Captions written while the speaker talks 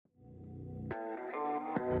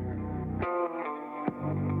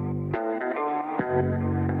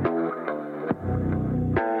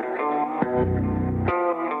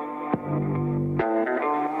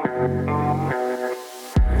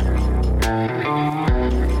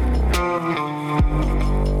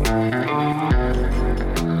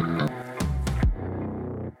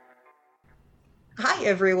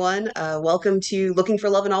everyone. Welcome to Looking for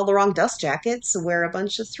Love in All the Wrong Dust Jackets, where a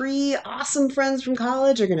bunch of three awesome friends from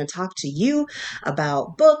college are going to talk to you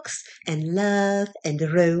about books and love and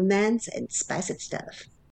romance and spicy stuff.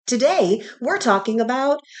 Today, we're talking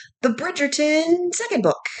about the Bridgerton second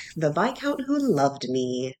book, The Viscount Who Loved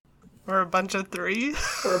Me. We're a bunch of three.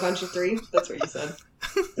 We're a bunch of three? That's what you said.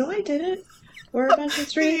 No, I didn't. We're a bunch of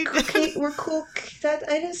three. Okay, we're cool. I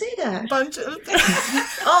didn't say that. Bunch of three.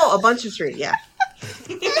 Oh, a bunch of three, yeah.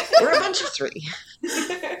 We're a bunch of three.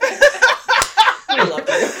 I love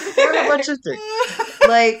you. We're a bunch of three.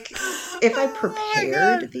 Like, if I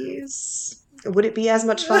prepared these, would it be as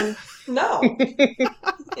much fun? No.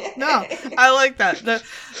 No, I like that.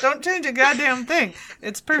 Don't change a goddamn thing.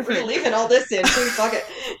 It's perfect. We're leaving all this in, too. Fuck it.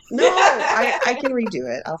 No, I can redo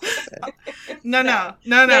it. I'll fix it. No.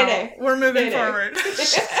 Nay. We're moving Nay. forward. I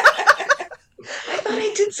thought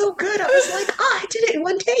I did so good. I was like, I did it in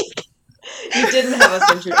one take. You didn't have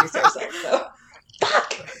us introduce ourselves, though.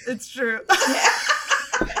 Fuck. It's true.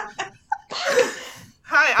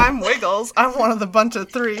 Hi, I'm Wiggles. I'm one of the bunch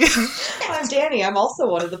of three. I'm Danny. I'm also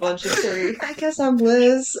one of the bunch of three. I guess I'm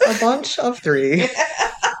Liz, a bunch of three.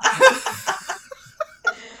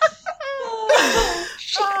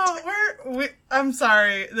 I'm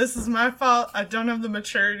sorry. This is my fault. I don't have the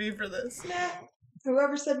maturity for this. Nah.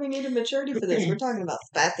 Whoever said we needed maturity for this, we're talking about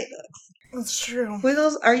spicy books. That's true.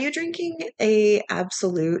 Wiggles, are you drinking a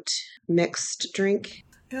absolute mixed drink?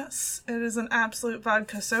 Yes, it is an absolute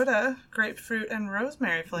vodka soda, grapefruit and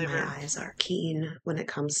rosemary flavor. My eyes are keen when it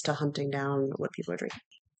comes to hunting down what people are drinking.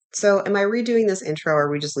 So, am I redoing this intro, or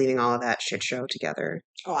are we just leaving all of that shit show together?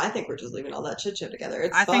 Oh, I think we're just leaving all that shit show together.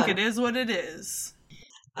 It's I fun. think it is what it is.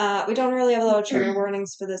 We don't really have a lot of trigger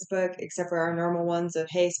warnings for this book, except for our normal ones of,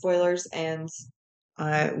 hey, spoilers, and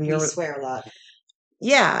we swear a lot.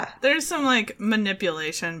 Yeah. There's some,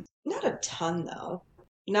 manipulation. Not a ton, though.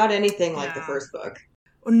 Not anything like the first book.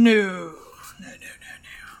 No.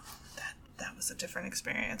 That was a different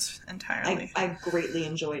experience entirely. I greatly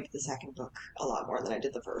enjoyed the second book a lot more than I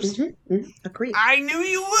did the first. Agreed. I knew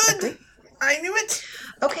you would! Agreed. I knew it!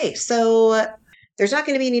 Okay, so there's not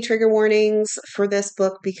going to be any trigger warnings for this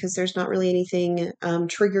book because there's not really anything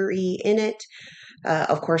triggery in it.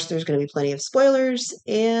 Of course, there's going to be plenty of spoilers,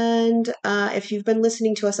 and if you've been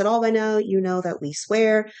listening to us at all by now, you know that we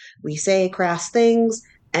swear, we say crass things,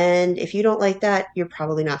 and if you don't like that, you're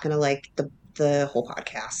probably not going to like the whole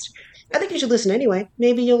podcast. I think you should listen anyway.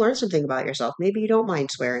 Maybe you'll learn something about yourself. Maybe you don't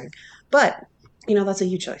mind swearing. But, that's a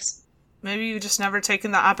you choice. Maybe you've just never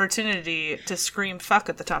taken the opportunity to scream fuck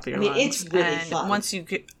at the top of your lungs. It's really fun. Once you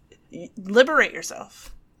liberate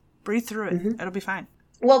yourself, breathe through it. It'll be fine.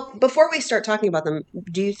 Well, before we start talking about them,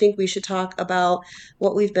 do you think we should talk about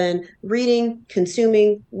what we've been reading,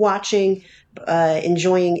 consuming, watching,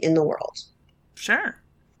 enjoying in the world? Sure.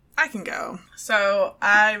 I can go. So,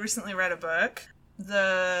 I recently read a book,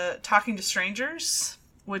 The Talking to Strangers,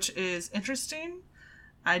 which is interesting.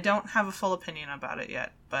 I don't have a full opinion about it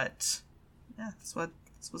yet, but yeah, it's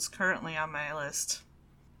what's currently on my list.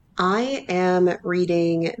 I am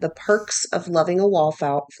reading The Perks of Loving a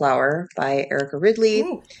Wallflower by Erica Ridley.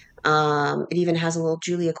 Ooh. It even has a little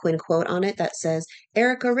Julia Quinn quote on it that says,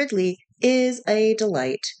 "Erica Ridley is a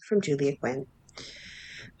delight," from Julia Quinn.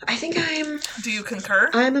 I think Do you concur?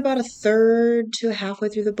 I'm about a third to halfway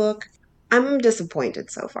through the book. I'm disappointed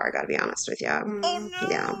so far, I gotta be honest with you. Oh no!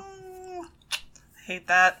 Yeah. I hate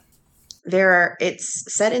that.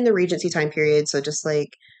 It's set in the Regency time period, so just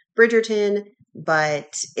like Bridgerton,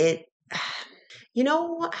 but you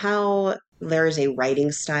know how there is a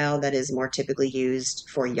writing style that is more typically used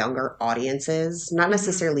for younger audiences, not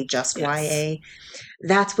necessarily just YA.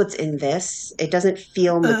 That's what's in this. It doesn't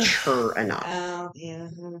feel mature enough. Oh, yeah.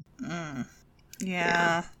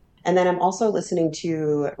 Yeah. And then I'm also listening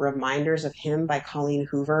to Reminders of Him by Colleen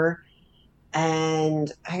Hoover.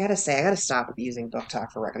 And I gotta stop using Book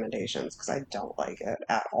Talk for recommendations because I don't like it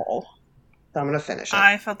at all. So I'm gonna finish it.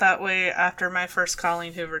 I felt that way after my first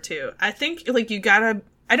Colleen Hoover too. I think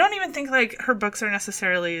I don't even think her books are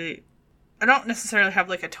necessarily, I don't necessarily have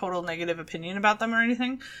a total negative opinion about them or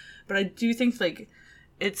anything, but I do think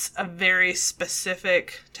it's a very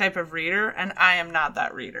specific type of reader, and I am not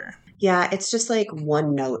that reader. Yeah, it's just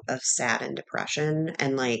one note of sad and depression,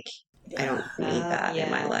 and I don't need that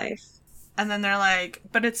in my life. And then they're like,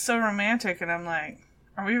 but it's so romantic, and I'm like,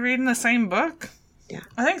 are we reading the same book? Yeah.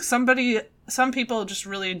 I think some people just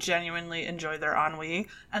really genuinely enjoy their ennui,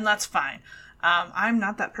 and that's fine. I'm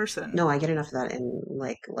not that person. No, I get enough of that in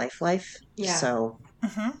life. Yeah. So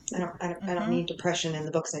I don't need depression in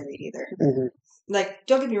the books I read either. Mm-hmm.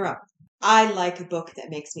 Don't get me wrong. I like a book that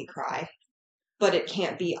makes me cry. but it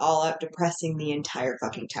can't be all out depressing the entire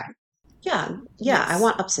fucking time. Yeah. Yes. I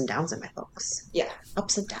want ups and downs in my books. Yeah.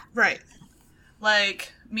 Ups and downs. Right.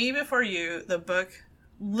 Like, Me Before You, the book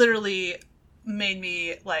literally made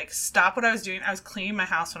me, like, stop what I was doing. I was cleaning my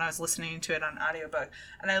house when I was listening to it on audiobook,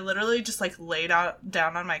 and I literally just, like, laid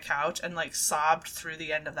down on my couch and, like, sobbed through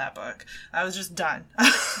the end of that book. I was just done.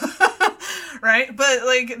 Right? But,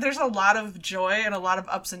 like, there's a lot of joy and a lot of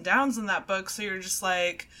ups and downs in that book, so you're just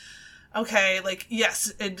like, okay, like,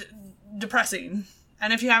 yes, depressing.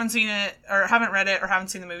 And if you haven't seen it, or haven't read it, or haven't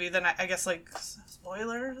seen the movie, then I guess, like,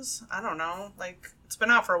 spoilers? I don't know. Like, it's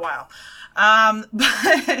been out for a while.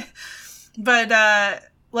 But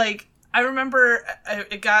like, I remember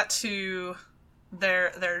it got to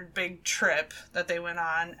their big trip that they went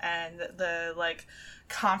on, and the, like,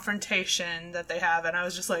 confrontation that they have, and I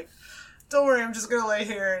was just like, don't worry, I'm just gonna lay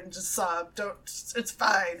here and just sob. It's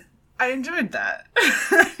fine. I enjoyed that.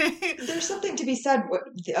 There's something to be said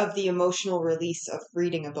of the emotional release of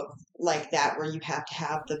reading a book like that, where you have to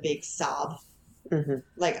have the big sob. Mm-hmm.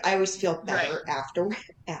 Like, I always feel better after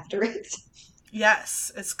it.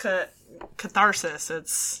 Yes, it's catharsis.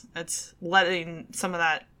 It's letting some of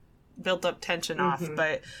that built up tension off.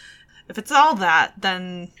 But if it's all that,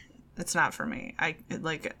 then it's not for me. I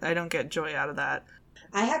don't get joy out of that.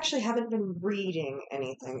 I actually haven't been reading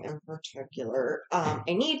anything in particular. I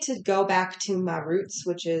need to go back to my roots,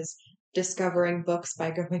 which is discovering books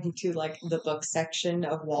by going to, like, the book section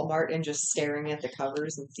of Walmart and just staring at the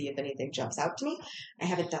covers and see if anything jumps out to me. I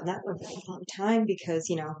haven't done that for a very long time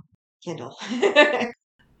because, Kindle.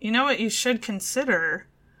 You know what you should consider?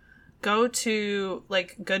 Go to,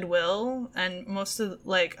 like, Goodwill, and most of,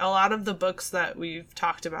 like, a lot of the books that we've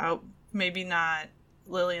talked about, maybe not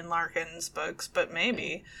Lillian Larkin's books, but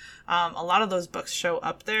maybe a lot of those books show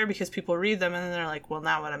up there because people read them and then they're like, well,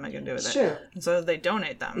 now what am I going to do with it? Sure. And so they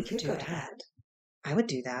donate them. We could do that. I would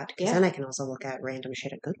do that, because then I can also look at random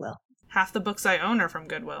shit at Goodwill. Half the books I own are from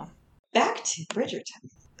Goodwill. Back to Bridgerton.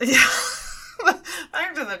 Yeah.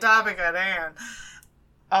 Back to the topic at hand.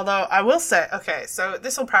 Although I will say, okay, so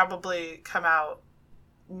this will probably come out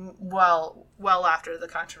well after the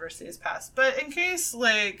controversy is passed. But in case,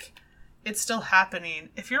 like, it's still happening,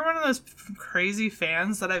 if you're one of those crazy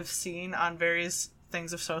fans that I've seen on various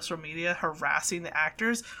things of social media harassing the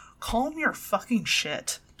actors, calm your fucking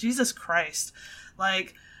shit. Jesus Christ.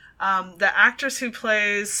 Like, the actress who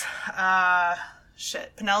plays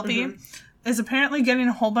Penelope is apparently getting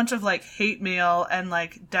a whole bunch of, like, hate mail and,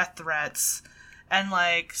 like, death threats, and,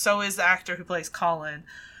 like, so is the actor who plays Colin,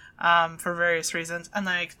 for various reasons, and,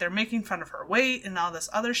 like, they're making fun of her weight and all this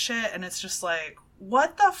other shit, and it's just like,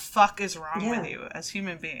 what the fuck is wrong with you as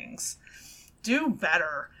human beings? Do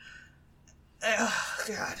better. Ugh,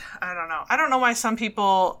 God, I don't know. I don't know why some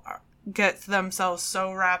people get themselves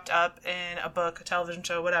so wrapped up in a book, a television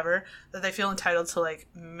show, whatever, that they feel entitled to, like,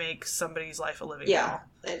 make somebody's life a living hell.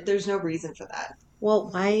 There's no reason for that.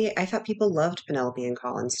 Well, I thought people loved Penelope and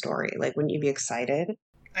Colin's story. Like, wouldn't you be excited?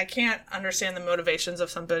 I can't understand the motivations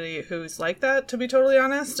of somebody who's like that, to be totally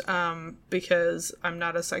honest, because I'm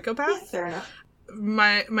not a psychopath. Yeah, fair enough.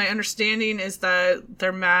 My understanding is that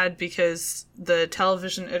they're mad because the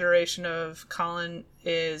television iteration of Colin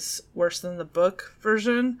is worse than the book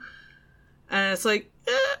version, and it's like,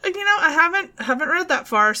 I haven't read that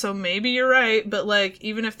far, so maybe you're right. But, like,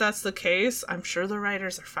 even if that's the case, I'm sure the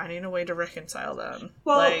writers are finding a way to reconcile them.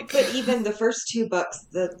 Well, like, but even the first two books,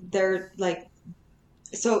 they're like,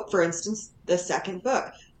 so for instance, the second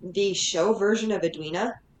book, the show version of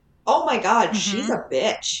Edwina. Oh my God, she's a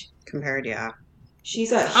bitch. Compared, yeah.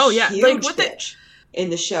 She's a huge like, bitch in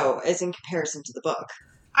the show as in comparison to the book.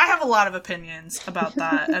 I have a lot of opinions about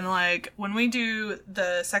that. And, like, when we do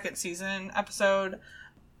the second season episode,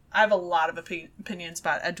 I have a lot of opinions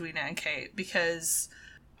about Edwina and Kate, because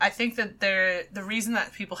I think that the reason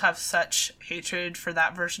that people have such hatred for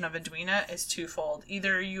that version of Edwina is twofold.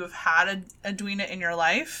 Either you have had Edwina in your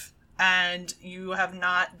life and you have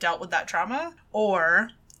not dealt with that trauma, or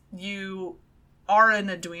you are an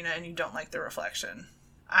Edwina and you don't like the reflection.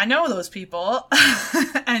 I know those people.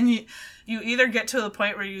 And you either get to the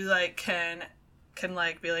point where you, like, can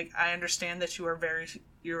like be like, I understand that you're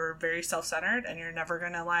very self-centered and you're never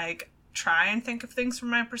gonna, like, try and think of things from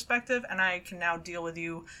my perspective, and I can now deal with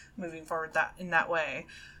you moving forward in that way.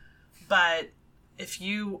 But if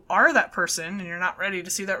you are that person and you're not ready to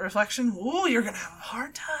see that reflection, you're gonna have a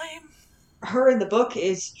hard time. Her in the book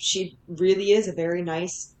she really is a very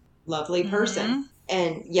nice, lovely person.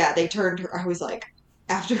 And yeah, they turned her, I was like,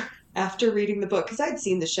 after reading the book, because I'd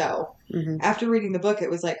seen the show, after reading the book, it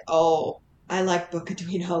was like, oh, I like Book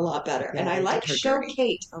Edwina a lot better. Yeah, and I like Show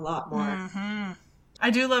Kate a lot more. I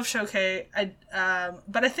do love Show Kate.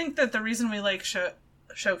 But I think that the reason we like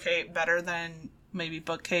Show Kate better than maybe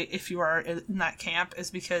Book Kate, if you are in that camp,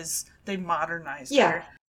 is because they modernized her.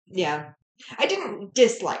 Yeah. I didn't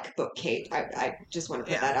dislike Book Kate. I just want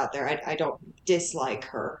to put that out there. I don't dislike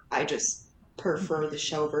her. I just prefer the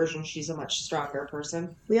show version. She's a much stronger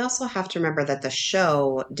person. We also have to remember that the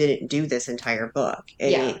show didn't do this entire book.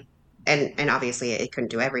 And obviously it couldn't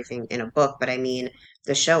do everything in a book, but I mean,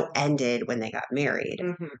 the show ended when they got married,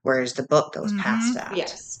 whereas the book goes past that.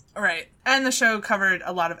 Yes. Right. And the show covered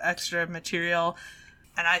a lot of extra material,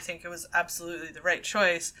 and I think it was absolutely the right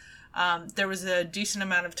choice. There was a decent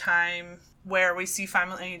amount of time where we see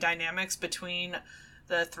family dynamics between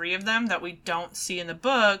the three of them that we don't see in the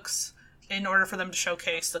books in order for them to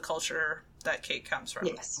showcase the culture that Kate comes from.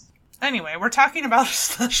 Yes. Anyway, we're talking about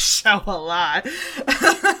the show a lot.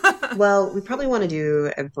 Well, we probably want to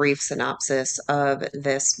do a brief synopsis of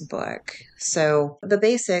this book. So the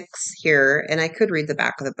basics here, and I could read the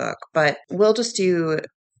back of the book, but we'll just do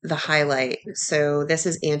the highlight. So this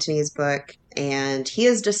is Antony's book, and he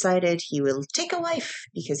has decided he will take a wife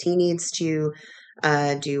because he needs to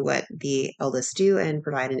do what the eldest do and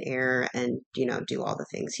provide an heir and, do all the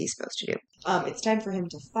things he's supposed to do. It's time for him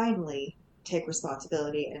to finally take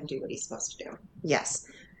responsibility and do what he's supposed to do. Yes.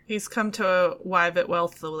 He's come to wive it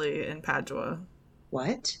wealthily in Padua.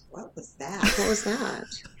 What? What was that? What was that?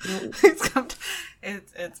 He's come to,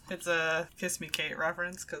 it's a Kiss Me Kate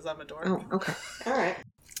reference because I'm a dork. Oh, okay. All right.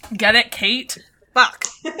 Get it, Kate? Fuck.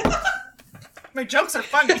 My jokes are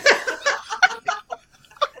funny.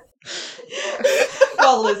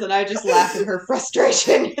 Well, Liz and I just laugh at her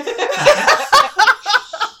frustration.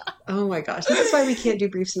 Oh my gosh. This is why we can't do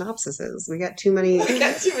brief synopsises. We got too many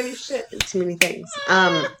shit. Too many things.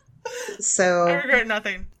 So I regret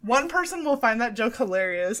nothing. One person will find that joke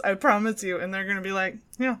hilarious, I promise you, and they're gonna be like,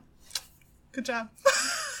 yeah, good job.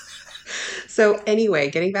 So anyway,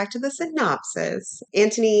 getting back to the synopsis,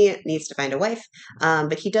 Antony needs to find a wife,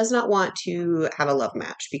 but he does not want to have a love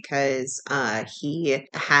match because he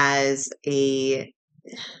has a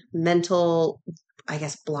mental, I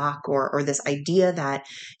guess, block or this idea that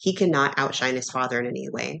he cannot outshine his father in any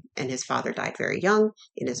way. And his father died very young,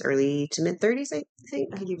 in his early to mid 30s, I think.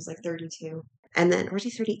 I think he was like 32. And then, or was he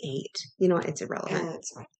 38? You know what? It's irrelevant.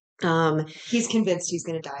 It's fine. He's convinced he's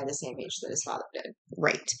going to die the same age that his father did.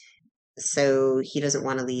 Right. So he doesn't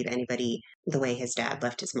want to leave anybody the way his dad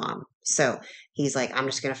left his mom. So he's like, I'm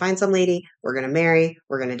just going to find some lady. We're going to marry.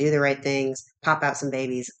 We're going to do the right things. Pop out some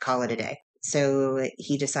babies. Call it a day. So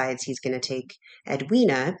he decides he's going to take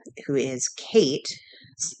Edwina, who is Kate's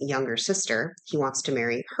younger sister. He wants to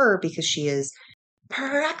marry her because she is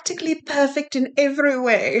practically perfect in every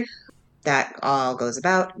way. That all goes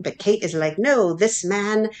about. But Kate is like, no, this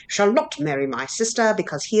man shall not marry my sister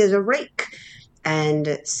because he is a rake.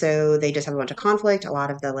 And so they just have a bunch of conflict, a lot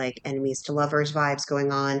of the like enemies to lovers vibes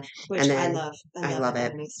going on. Which and then, I love it. it.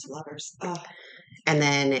 Enemies to lovers. Oh. And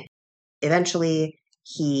then eventually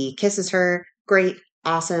he kisses her. Great.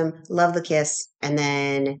 Awesome. Love the kiss. And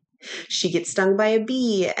then she gets stung by a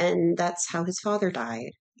bee. And that's how his father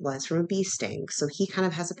died, was from a bee sting. So he kind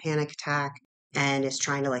of has a panic attack and is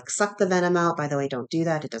trying to like suck the venom out. By the way, don't do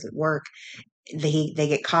that. It doesn't work. They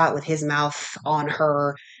get caught with his mouth on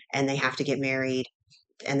her and they have to get married,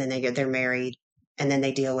 and then they're married, and then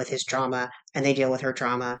they deal with his trauma and they deal with her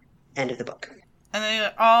trauma. End of the book. And they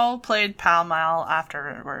all played Pall Mall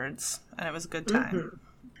afterwards, and it was a good time.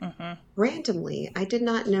 Randomly, I did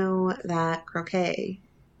not know that croquet,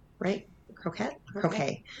 right? Croquette?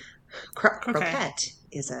 Croquet. Croquette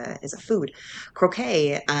is a food.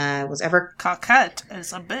 Croquet was ever... Coquette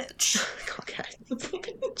is a bitch. Coquette is a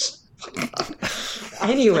bitch.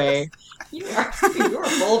 Anyway, you are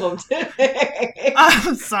full of them today.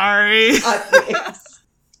 I'm sorry.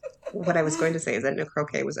 What I was going to say is that no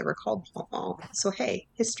croquet was ever called Pall Mall. So hey,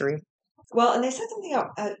 history. Well, and they said something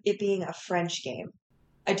about it being a French game.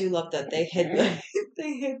 I do love that they hid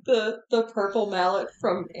the purple mallet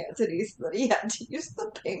from Antony so that he had to use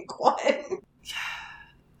the pink one. Yeah,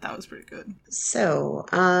 that was pretty good. So,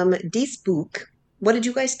 this book. What did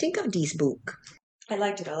you guys think of this book? I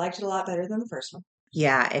liked it. I liked it a lot better than the first one.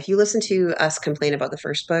 Yeah, if you listen to us complain about the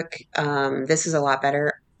first book, this is a lot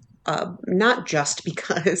better. Not just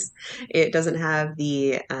because it doesn't have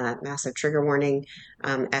the massive trigger warning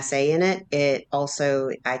essay in it. It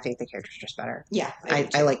also, I think the characters are just better. Yeah,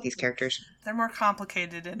 I like these characters. They're more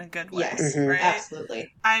complicated in a good way. Yes, right? Absolutely.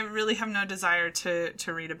 I really have no desire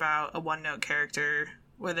to read about a one-note character,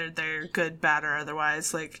 whether they're good, bad, or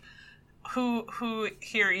otherwise. Like, who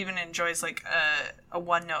here even enjoys like a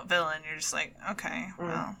one-note villain? You're just like, okay,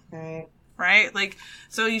 well, right. right? Like,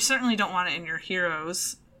 so you certainly don't want it in your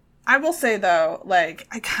heroes. I will say, though, like,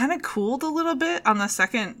 I kind of cooled a little bit on the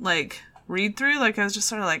second, like, read through. Like, I was just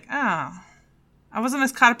sort of like, oh, I wasn't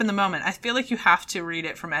as caught up in the moment. I feel like you have to read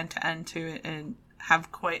it from end to end to and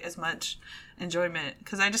have quite as much enjoyment,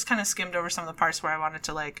 because I just kind of skimmed over some of the parts where I wanted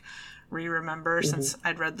to, like, re-remember since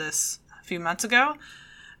I'd read this a few months ago,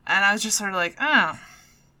 and I was just sort of like, oh,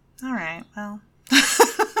 all right, well.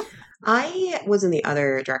 I was in the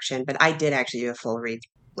other direction, but I did actually do a full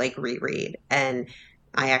reread, and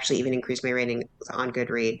I actually even increased my rating on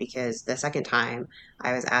Goodread because the second time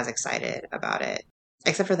I was as excited about it,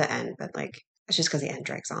 except for the end, but like it's just because the end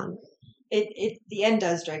drags on. The end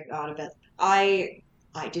does drag on a bit. I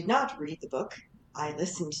did not read the book. I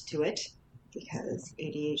listened to it because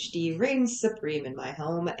ADHD reigns supreme in my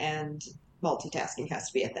home and multitasking has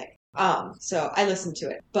to be a thing. So I listened to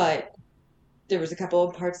it, but there was a couple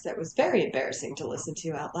of parts that was very embarrassing to listen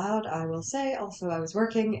to out loud, I will say. Also, I was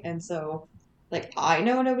working, and so, like, I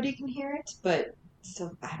know nobody can hear it, but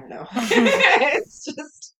still, I don't know. It's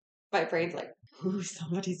just, my brain's like, ooh,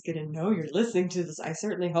 somebody's gonna know you're listening to this. I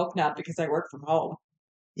certainly hope not, because I work from home.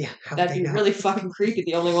 Yeah, how That'd be know? really fucking creepy.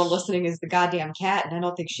 The only one listening is the goddamn cat, and I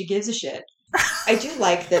don't think she gives a shit. I do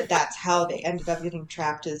like that that's how they ended up getting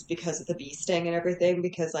trapped, is because of the bee sting and everything,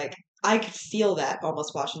 because, like, I could feel that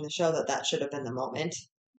almost watching the show that should have been the moment.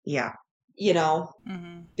 Yeah. You know?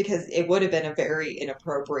 Mm-hmm. Because it would have been a very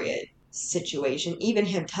inappropriate situation. Even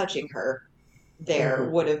him touching her there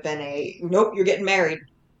would have been a, nope, you're getting married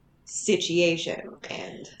situation.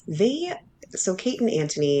 And so Kate and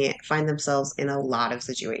Anthony find themselves in a lot of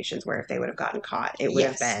situations where if they would have gotten caught, it would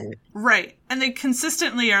have been. Right. And they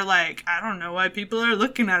consistently are like, I don't know why people are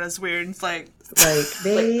looking at us weird. It's like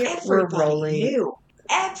they were rolling. Knew.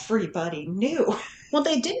 Everybody knew. Well,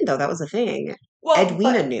 they didn't, though. That was the thing. Well,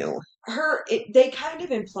 Edwina knew. They kind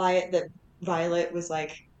of imply it that Violet was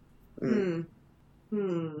like,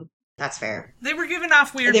 That's fair. They were giving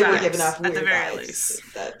off weird vibes. They were giving off weird at the very least.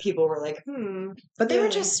 That people were like, But they were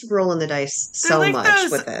just rolling the dice so like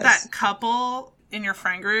much with this. That couple in your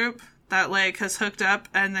friend group that, like, has hooked up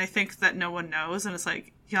and they think that no one knows, and it's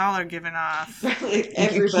like, y'all are giving off.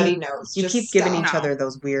 Everybody knows. You keep giving each other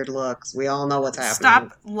those weird looks. We all know what's happening.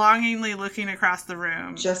 Stop longingly looking across the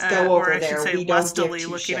room. Just go over there. Or I should say lustily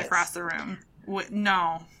looking across the room.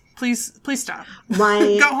 No. Please stop.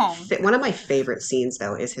 Go home. One of my favorite scenes,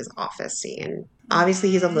 though, is his office scene. Obviously,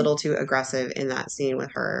 he's a little too aggressive in that scene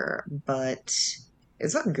with her, but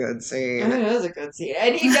it's a good scene. It is a good scene.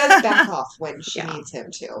 And he does back off when she needs him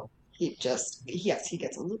to. He gets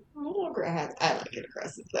a little aggressive. I like it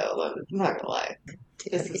aggressive, though. I'm not going to lie.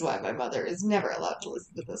 This is why my mother is never allowed to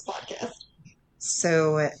listen to this podcast.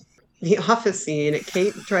 So, the office scene,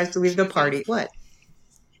 Kate tries to leave the party. What?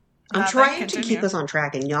 I'm trying to keep us on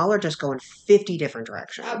track, and y'all are just going 50 different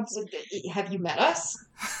directions. Have you met us?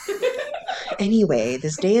 Anyway,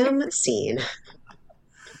 this damn scene.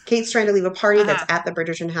 Kate's trying to leave a party that's at the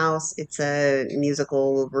Bridgerton house. It's a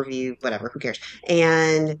musical review, whatever, who cares?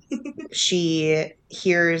 And she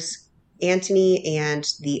hears Anthony and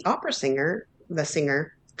the opera singer,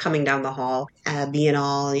 coming down the hall, being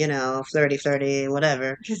all, flirty,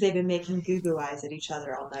 whatever. Because they've been making goo-goo eyes at each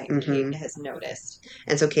other all night, and Kate has noticed.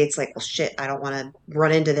 And so Kate's like, well, shit, I don't want to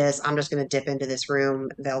run into this. I'm just going to dip into this room.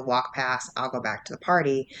 They'll walk past. I'll go back to the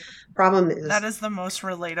party. Problem is... That is the most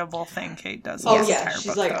relatable thing Kate does. Oh, yeah.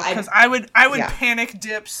 She's like... Because I would panic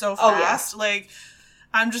dip so fast. Like,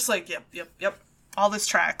 I'm just like, yep. All this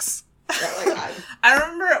tracks. Yeah, I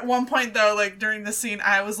remember at one point though, like during the scene,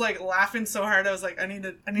 I was like laughing so hard. I was like, I need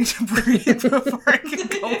to breathe before I can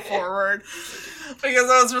go forward, because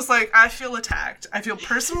I was just like, I feel attacked. I feel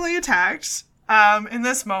personally attacked in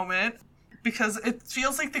this moment, because it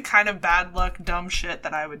feels like the kind of bad luck, dumb shit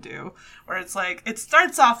that I would do, where it's like it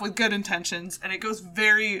starts off with good intentions and it goes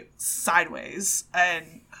very sideways.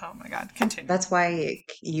 And oh my god, continue. That's why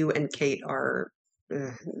you and Kate are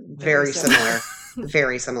very similar.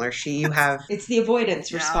 Very similar. It's the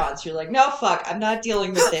avoidance response. You're like, no, fuck, I'm not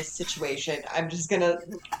dealing with this situation. I'm just gonna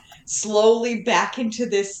slowly back into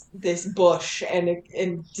this bush and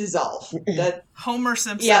dissolve. That Homer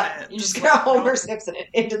Simpson. Yeah, you're just gonna Homer Simpson it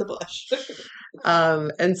into the bush.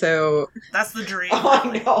 And so that's the dream. Oh,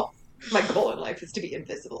 I know. My goal in life is to be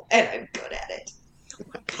invisible, and I'm good at it. Oh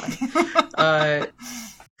my god.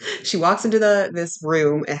 She walks into this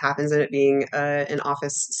room. It happens in it being an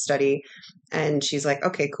office study. And she's like,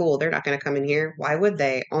 okay, cool. They're not going to come in here. Why would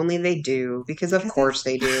they? Only they do. Because of course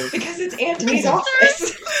they do. Because it's Anthony's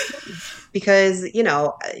office. Because,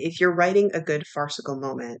 if you're writing a good farcical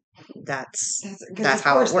moment, that's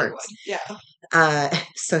how it works. Yeah.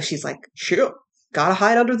 So she's like, shit, gotta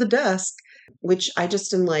hide under the desk. which I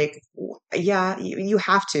just am like, yeah, you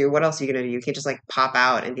have to. What else are you going to do? You can't just like pop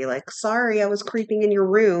out and be like, sorry, I was creeping in your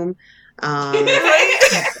room.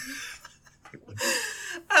 Right?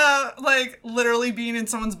 Like literally being in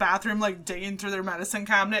someone's bathroom, like digging through their medicine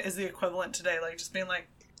cabinet is the equivalent today. Like just being like,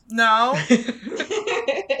 no,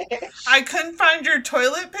 I couldn't find your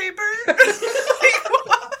toilet paper.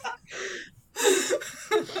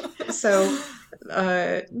 So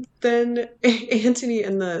then Anthony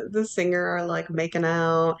and the singer are like making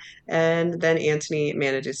out, and then Anthony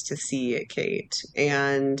manages to see Kate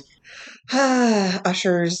and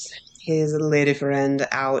ushers his lady friend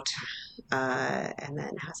out, and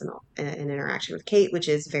then has an interaction with Kate, which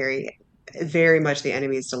is very much the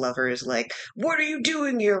enemies to lovers. Like, what are you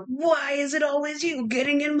doing here? Why is it always you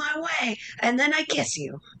getting in my way? And then I kiss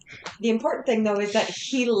you. The important thing, though, is that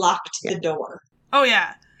he locked the door. Oh,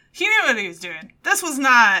 yeah. He knew what he was doing. This was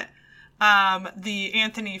not the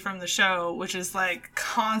Anthony from the show, which is, like,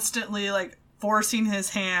 constantly, like, forcing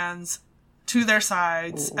his hands to their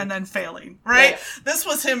sides and then failing, right? This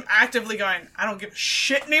was him actively going, I don't give a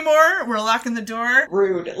shit anymore. We're locking the door.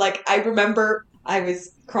 Rude. Like, I remember I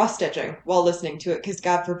was cross-stitching while listening to it, because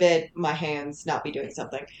God forbid my hands not be doing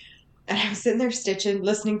something. And I was sitting there stitching,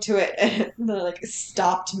 listening to it, and then like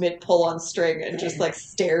stopped mid-pull on string and just like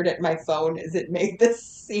stared at my phone as it made this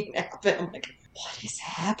scene happen. I'm like, what is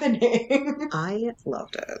happening? I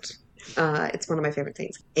loved it. It's one of my favorite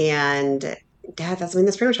things. And that's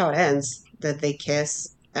pretty much how it ends. That they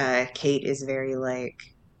kiss. Kate is very like,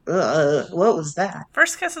 what was that?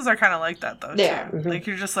 First kisses are kind of like that, though, Yeah. too. Like,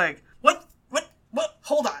 you're just like, what?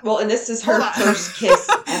 Hold on. Well, and this is her first kiss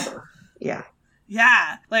ever. Yeah.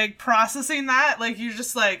 Yeah. Like, processing that, like, you're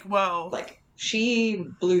just like, whoa. Like, she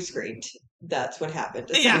blue screened. That's what happened.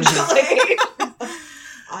 Yeah. Essentially.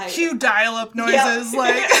 Cue dial-up noises,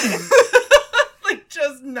 like, like,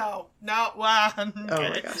 just, no. Wow. Okay. Oh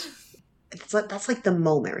my gosh. That's like the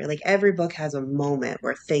moment, right? Like every book has a moment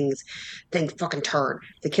where things fucking turn.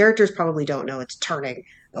 The characters probably don't know it's turning,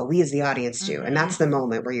 but we as the audience do. And that's the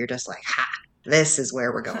moment where you're just like, ha, this is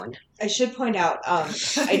where we're going. I should point out,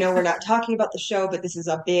 I know we're not talking about the show, but this is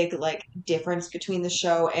a big like difference between the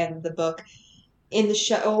show and the book. In the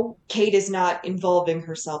show, Kate is not involving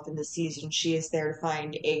herself in the season. She is there to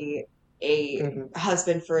find a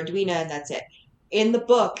husband for Edwina, and that's it. In the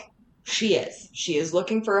book, she is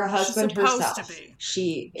looking for a husband herself. To be.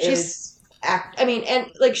 She's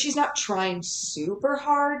she's not trying super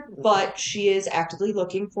hard, but she is actively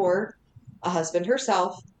looking for a husband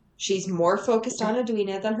herself. She's more focused on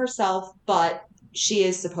Edwina than herself, but she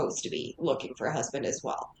is supposed to be looking for a husband as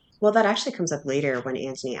well. Well, that actually comes up later when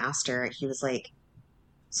Anthony asked her. He was like,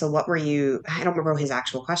 so what were you, I don't remember his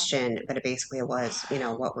actual question, but it was,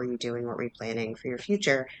 what were you doing? What were you planning for your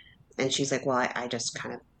future? And she's like, well, I just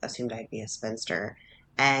kind of assumed I'd be a spinster.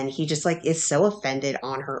 And he just like is so offended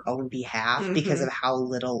on her own behalf because of how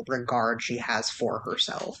little regard she has for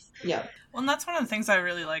herself. Yeah. Well, and that's one of the things I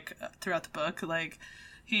really like throughout the book. Like,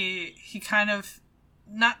 he kind of,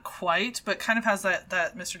 not quite, but kind of has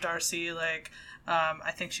that Mr. Darcy, like,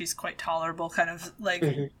 I think she's quite tolerable kind of, like,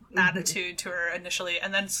 attitude to her initially.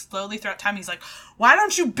 And then slowly throughout time, he's like, why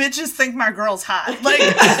don't you bitches think my girl's hot? Like,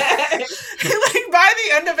 like by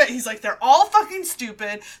the end of it, he's like, they're all fucking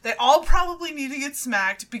stupid. They all probably need to get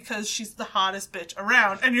smacked because she's the hottest bitch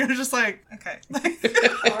around. And you're just like, okay.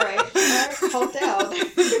 All right, calm down.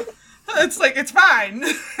 It's like, it's fine.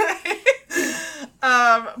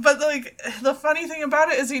 But like the funny thing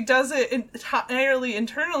about it is he does it entirely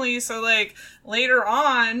internally. So like later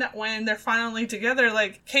on when they're finally together,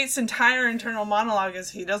 like Kate's entire internal monologue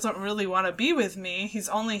is he doesn't really want to be with me. He's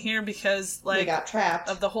only here because like he got trapped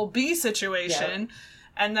of the whole bee situation. Yep.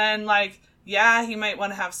 And then like, yeah, he might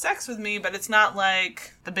want to have sex with me, but it's not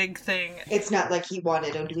like the big thing. It's not like he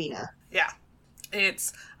wanted Edwina. Yeah.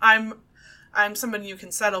 It's I'm someone you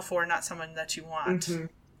can settle for, not someone that you want. Mm-hmm.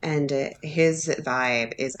 And his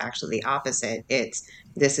vibe is actually the opposite.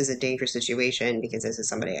 This is a dangerous situation because this is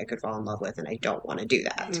somebody I could fall in love with and I don't want to do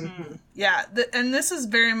that. Mm-hmm. Yeah. And this is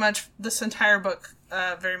this entire book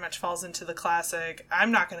very much falls into the classic,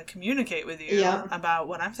 I'm not going to communicate with you about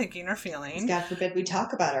what I'm thinking or feeling. God forbid we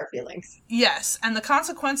talk about our feelings. Yes. And the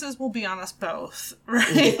consequences will be on us both,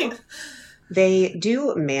 right? Yeah. They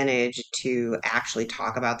do manage to actually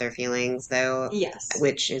talk about their feelings, though. Yes.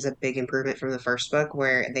 Which is a big improvement from the first book,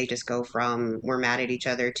 where they just go from, we're mad at each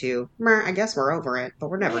other, to, I guess we're over it, but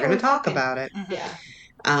we're never going to talk about it. Mm-hmm.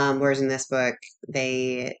 Yeah. Whereas in this book,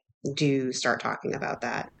 they do start talking about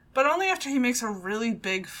that. But only after he makes a really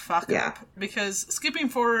big fuck up. Because skipping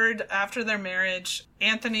forward after their marriage,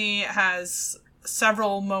 Anthony has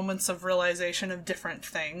several moments of realization of different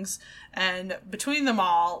things, and between them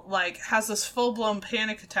all, like, has this full-blown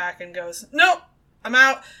panic attack and goes, nope, I'm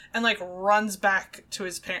out, and, like, runs back to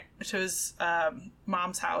his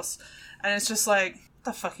mom's house, and it's just like, what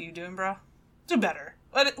the fuck are you doing, bro? Do better.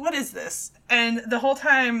 What is this? And the whole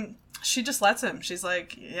time, she just lets him. She's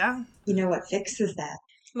like, yeah. You know what fixes that?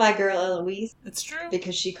 My girl Eloise. It's true.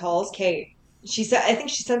 Because she calls Kate. I think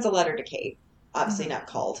she sends a letter to Kate. Obviously not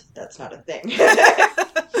called. That's not a thing.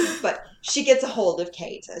 But she gets a hold of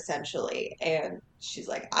Kate, essentially. And she's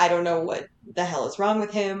like, I don't know what the hell is wrong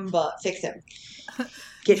with him, but fix him.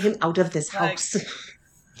 Get him out of this house.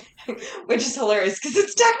 Which is hilarious, because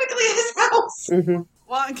it's technically his house. Mm-hmm.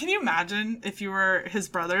 Well, and can you imagine if you were his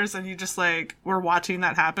brothers and you just, like, were watching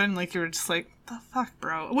that happen? Like, you were just like, the fuck,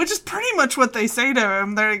 bro? Which is pretty much what they say to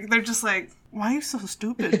him. They're just like, why are you so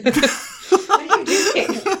stupid? What are you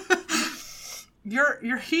doing?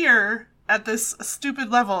 You're here at this stupid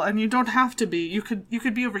level, and you don't have to be. You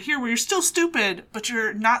could be over here where you're still stupid, but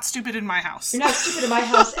you're not stupid in my house. You're not stupid in my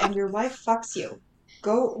house, and your wife fucks you.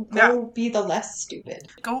 Go be the less stupid.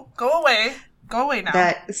 Go away. Go away now.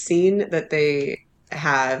 That scene that they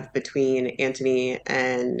have between Anthony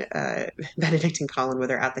and Benedict and Colin where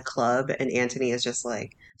they're at the club, and Anthony is just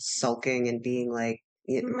like sulking and being like,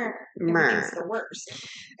 Everything's the worst.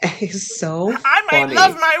 It's so I might funny.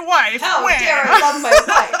 love my wife. How Where? dare I love my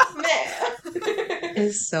wife? Meh.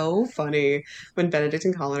 It's so funny when Benedict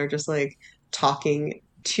and Colin are just like talking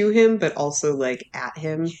to him but also like at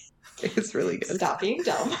him. It's really good. Stop being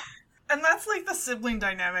dumb. And that's like the sibling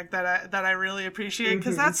dynamic that I really appreciate,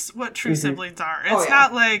 because that's what true Mm-hmm. siblings are. It's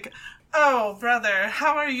not like, oh, brother,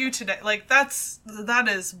 how are you today? Like, that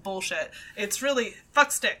is bullshit. It's really,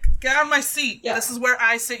 fuck stick. Get out of my seat. Yeah. This is where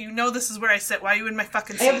I sit. You know this is where I sit. Why are you in my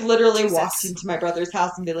fucking seat? I have literally Jesus. walked into my brother's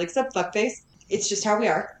house and been like, sup, fuckface? It's just how we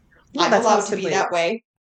are. Yeah, I'm that's allowed how to be siblings- that way.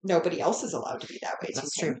 Nobody else is allowed to be that way.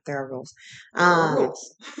 That's okay? true. There are rules. There are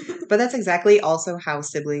rules. But that's exactly also how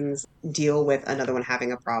siblings deal with another one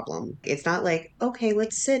having a problem. It's not like, okay,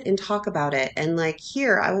 let's sit and talk about it. And like,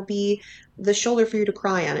 here, I will be the shoulder for you to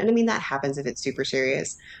cry on. And I mean, that happens if it's super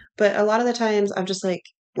serious. But a lot of the times I'm just like,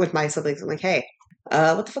 with my siblings, I'm like, hey,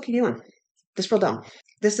 what the fuck are you doing? This is real dumb.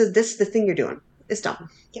 This is the thing you're doing. It's dumb.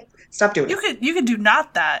 Yep. Stop doing it. You could do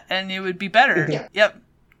not that, and it would be better. Mhm. Yep.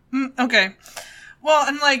 Okay. Well,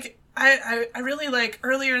 and like, I really like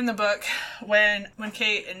earlier in the book when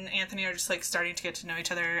Kate and Anthony are just like starting to get to know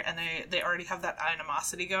each other, and they already have that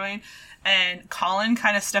animosity going, and Colin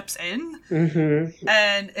kind of steps in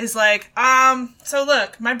and is like, so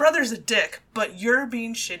look, my brother's a dick, but you're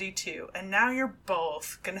being shitty too, and now you're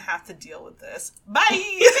both gonna have to deal with this.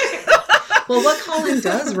 Bye. Well, what Colin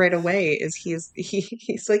does right away is he's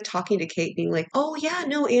like talking to Kate, being like, "Oh yeah,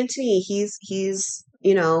 no, Anthony, he's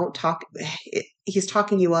you know he's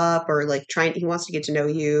talking you up, or like he wants to get to know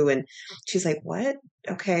you." And she's like, "What?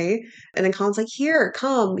 Okay." And then Colin's like, "Here,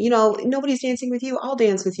 come. You know, nobody's dancing with you. I'll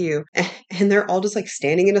dance with you." And they're all just like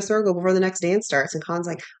standing in a circle before the next dance starts. And Colin's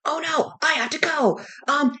like, "Oh no, I have to go.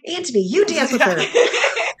 Anthony, you dance with her."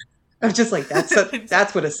 I'm just like,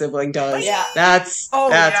 that's what a sibling does. Yeah. That's Oh,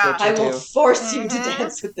 what yeah. you I do. will force you to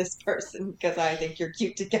dance with this person because I think you're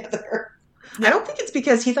cute together. I don't think it's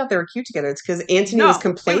because he thought they were cute together. It's because Anthony No, was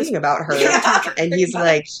complaining about her, Yeah, and he's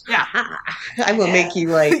like, Yeah. I will make you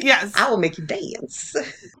like, Yes. I will make you dance.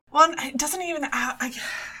 Well, it doesn't even.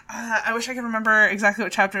 I wish I could remember exactly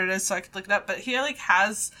what chapter it is so I could look it up. But he like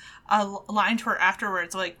has a line to her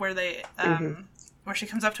afterwards, like where they, where she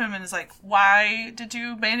comes up to him and is like, "Why did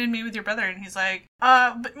you abandon me with your brother?" And he's like,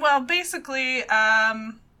 well, basically,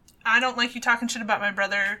 I don't like you talking shit about my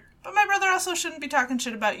brother." But my brother also shouldn't be talking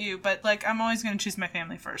shit about you. But, like, I'm always going to choose my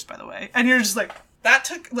family first, by the way. And you're just like, that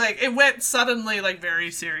took, like, it went suddenly, like,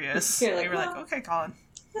 very serious. You're like, you were like, well, okay, Colin.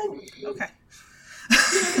 Okay.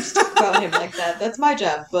 Just talk about him like that. That's my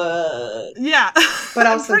job, but... Yeah. But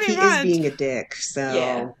also, Pretty he much. is being a dick, so.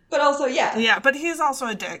 Yeah. But also, yeah. Yeah, but he's also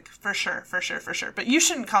a dick. For sure. But you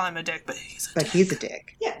shouldn't call him a dick, but he's a But dick. he's a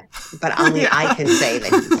dick. Yeah. But only Yeah. I can say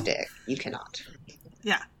that he's a dick. You cannot.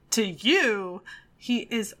 Yeah. To you, he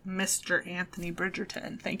is Mr. Anthony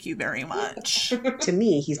Bridgerton. Thank you very much. To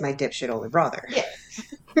me, he's my dipshit older brother. Yeah.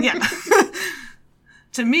 Yeah.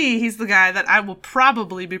 To me, he's the guy that I will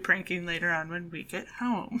probably be pranking later on when we get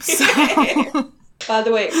home. So, By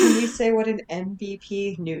the way, can we say what an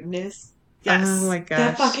MVP Newton is? yes. Oh my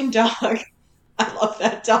That gosh. fucking dog. I love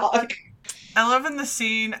that dog. I love in the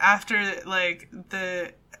scene after, like,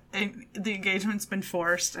 the engagement's been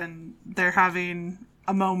forced and they're having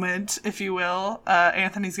a moment, if you will.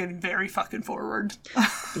 Anthony's getting very fucking forward.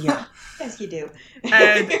 Yeah. Yes, you do.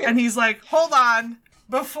 And he's like, hold on.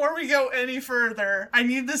 before we go any further, I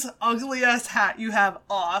need this ugly ass hat you have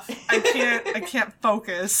off. I can't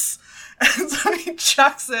focus. And so he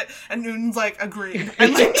chucks it, and Newton's like, agreed.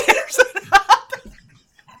 And like tears it up.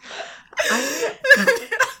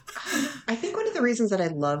 I think one of the reasons that I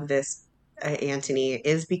love this Antony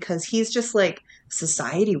is because he's just like,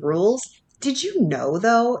 society rules. Did you know,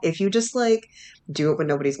 though, if you just like do it when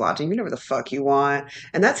nobody's watching, you know whatever the fuck you want.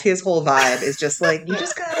 And that's his whole vibe, is just like, you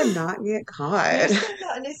just gotta not get caught.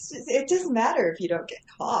 And it doesn't matter if you don't get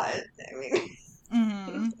caught. I mean,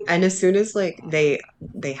 and as soon as like they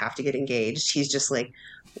have to get engaged, he's just like,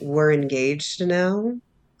 we're engaged now?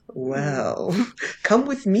 Well, come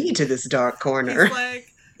with me to this dark corner. He's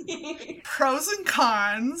like, pros and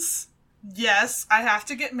cons. Yes, I have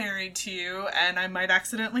to get married to you, and I might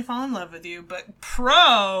accidentally fall in love with you, but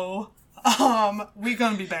we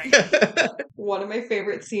gonna be banging. One of my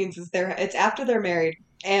favorite scenes is it's after they're married,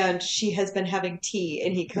 and she has been having tea,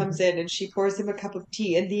 and he comes in, and she pours him a cup of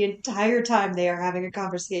tea, and the entire time they are having a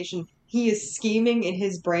conversation, he is scheming in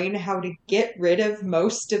his brain how to get rid of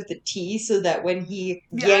most of the tea so that when he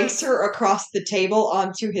yanks her across the table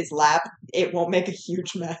onto his lap, it won't make a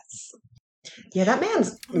huge mess. Yeah, that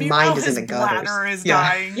man's mind is in the gutters. His bladder is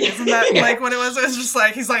dying. Isn't that like what it was? It was just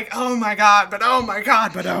like, he's like, oh my god, but oh my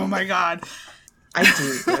god, but oh my god. I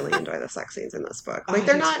do really enjoy the sex scenes in this book. Like,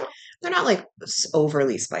 they're not like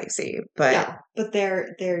overly spicy, but yeah, but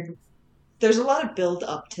there's a lot of build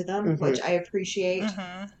up to them, which I appreciate.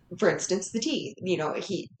 For instance, the tea. You know,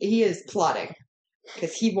 he is plotting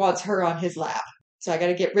because he wants her on his lap. So I got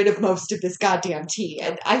to get rid of most of this goddamn tea.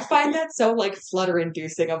 And I find that so, like,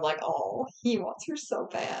 flutter-inducing. I'm like, oh, he wants her so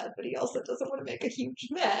bad, but he also doesn't want to make a huge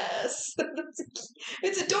mess.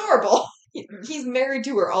 It's adorable. He's married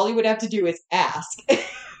to her. All he would have to do is ask.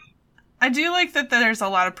 I do like that there's a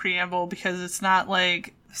lot of preamble, because it's not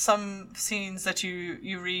like some scenes that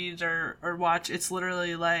you read or watch. It's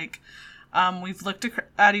literally like, we've looked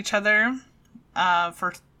at each other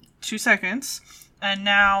for 2 seconds, and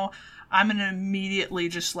now I'm gonna immediately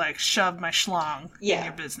just like shove my schlong in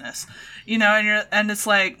your business, you know. And it's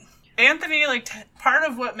like Anthony, like part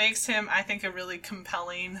of what makes him, I think, a really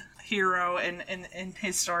compelling hero in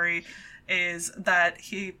his story is that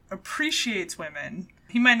he appreciates women.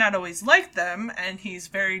 He might not always like them, and he's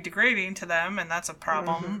very degrading to them, and that's a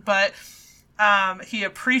problem. But he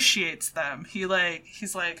appreciates them. He's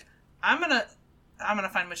like, I'm gonna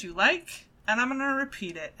find what you like, and I'm gonna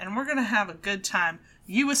repeat it, and we're gonna have a good time.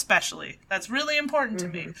 You especially. That's really important to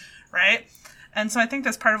me, right? And so I think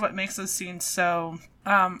that's part of what makes those scenes so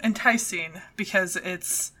enticing, because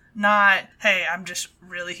it's not, hey, I'm just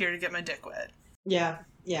really here to get my dick wet. Yeah,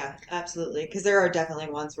 absolutely. Because there are definitely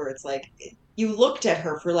ones where it's like, you looked at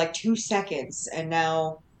her for like 2 seconds, and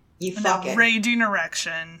now you fucking... raging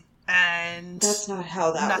erection, and... That's not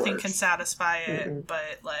how that nothing works. can satisfy it,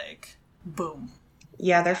 but like, boom.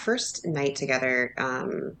 Yeah, their first night together,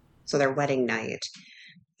 so their wedding night,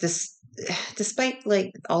 despite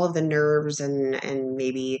like all of the nerves and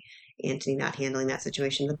maybe Antony not handling that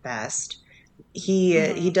situation the best,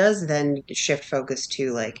 he does then shift focus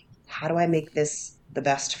to like, how do I make this the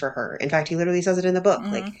best for her? In fact, he literally says it in the book,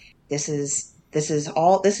 like, this is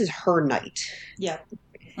her night. Yeah.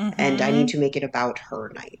 And I need to make it about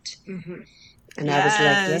her night. And I was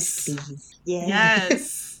like, yes, please.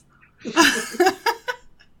 Yes.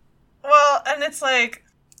 Well, and it's like,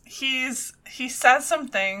 he says some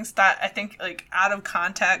things that I think, like, out of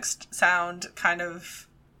context sound kind of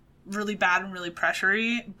really bad and really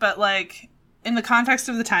pressury, but like, in the context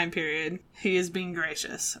of the time period, he is being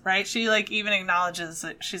gracious, right? She, like, even acknowledges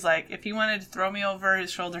that she's like, if he wanted to throw me over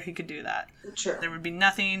his shoulder, he could do that. Sure. There would be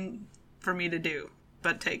nothing for me to do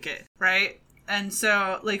but take it, right? And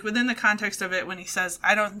so, like, within the context of it, when he says,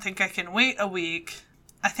 I don't think I can wait a week,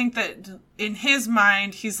 I think that in his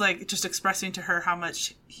mind, he's, like, just expressing to her how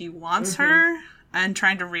much he wants her and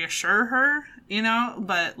trying to reassure her, you know?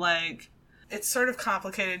 But, like, it's sort of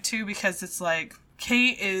complicated, too, because it's, like,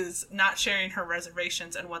 Kate is not sharing her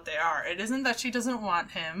reservations and what they are. It isn't that she doesn't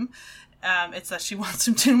want him. It's that she wants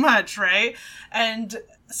him too much, right? And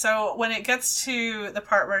so when it gets to the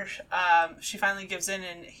part where she finally gives in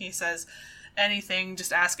and he says, anything,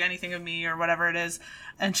 just ask anything of me or whatever it is.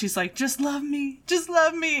 And she's like, just love me. Just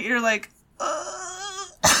love me. You're like,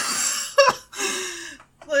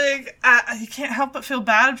 like, you can't help but feel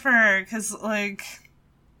bad for her because, like,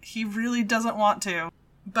 he really doesn't want to.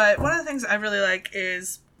 But one of the things I really like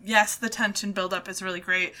is, yes, the tension buildup is really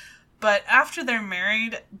great. But after they're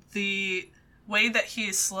married, the way that he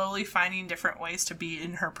is slowly finding different ways to be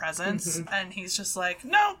in her presence. And he's just like,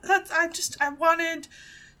 no, I wanted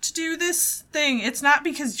to do this thing. It's not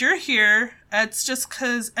because you're here. It's just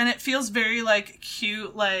because, and it feels very like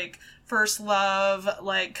cute, like first love,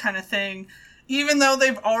 like kind of thing. Even though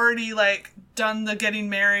they've already like done the getting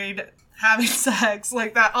married, having sex,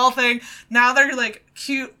 like that whole thing. Now they're like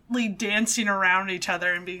cutely dancing around each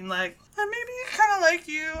other and being like, maybe kind of like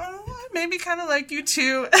you, maybe kind of like you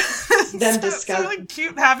too. Them so discuss. it's really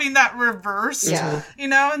cute having that reversed, Yeah. you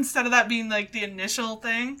know, instead of that being like the initial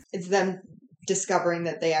thing. It's them discovering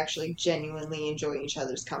that they actually genuinely enjoy each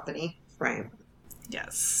other's company. Right.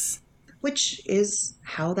 Yes. Which is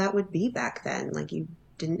how that would be back then. Like, you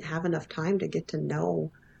didn't have enough time to get to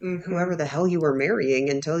know whoever the hell you were marrying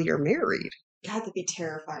until you're married. God, that'd be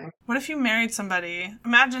terrifying. What if you married somebody?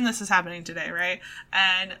 Imagine this is happening today, right?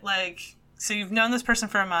 And like, so you've known this person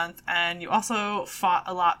for a month, and you also fought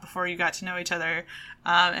a lot before you got to know each other,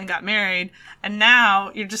 and got married, and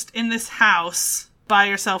now you're just in this house by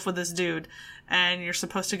yourself with this dude, and you're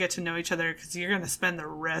supposed to get to know each other because you're going to spend the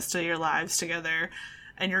rest of your lives together,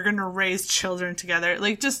 and you're going to raise children together.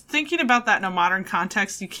 Like, just thinking about that in a modern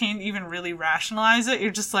context, you can't even really rationalize it.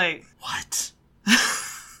 You're just like, what?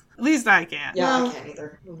 At least I can't. Yeah, Well, I can't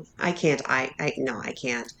either. I can't. No, I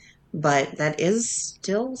can't. But that is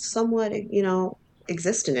still somewhat,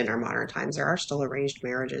 existent in our modern times. There are still arranged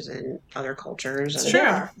marriages in other cultures. It's And true.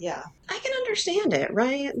 Yeah, yeah. I can understand it,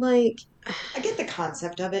 right? Like, I get the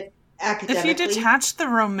concept of it If academically. you detach the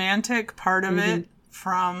romantic part of it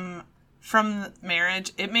from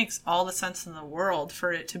marriage, it makes all the sense in the world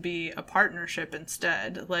for it to be a partnership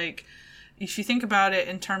instead. Like, if you think about it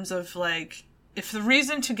in terms of like, if the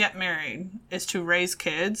reason to get married is to raise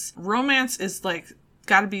kids, romance is like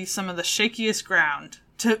got to be some of the shakiest ground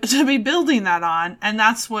to be building that on, and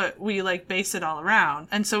that's what we like base it all around.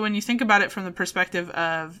 And so when you think about it from the perspective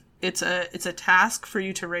of it's a task for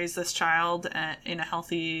you to raise this child in a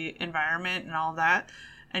healthy environment and all that,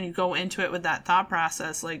 and you go into it with that thought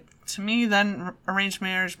process, like, to me, then arranged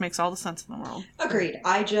marriage makes all the sense in the world. Agreed.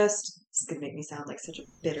 This is going to make me sound like such a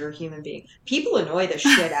bitter human being. People annoy the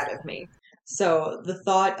shit out of me. So the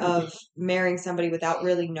thought of marrying somebody without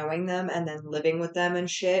really knowing them and then living with them and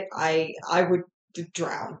shit, I would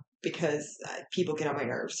drown because people get on my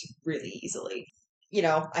nerves really easily. You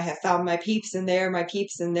know, I have found my peeps in there,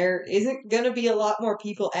 and there isn't going to be a lot more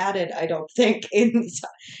people added, I don't think, in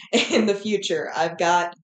the future. I've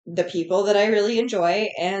got the people that I really enjoy,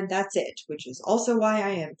 and that's it, which is also why I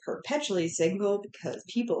am perpetually single, because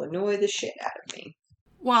people annoy the shit out of me.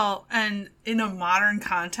 Well, and in a modern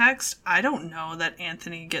context, I don't know that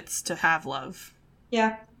Anthony gets to have love.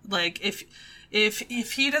 Yeah. Like,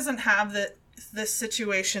 if he doesn't have this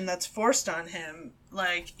situation that's forced on him,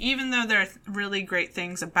 like, even though there are really great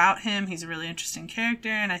things about him, he's a really interesting character,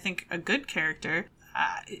 and I think a good character,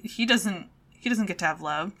 he doesn't get to have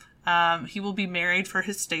love. He will be married for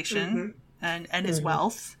his station and his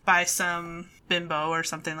wealth by some bimbo or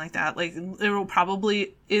something like that. Like, it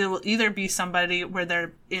will either be somebody where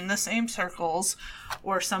they're in the same circles,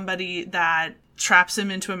 or somebody that traps him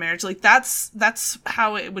into a marriage. Like, that's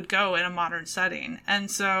how it would go in a modern setting. And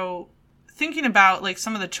so thinking about like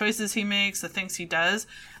some of the choices he makes, the things he does,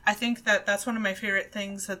 I think that's one of my favorite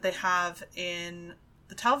things that they have in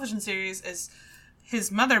the television series is his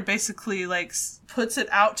mother basically like puts it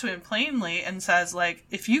out to him plainly and says, like,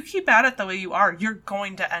 if you keep at it the way you are, you're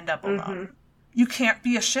going to end up alone. You can't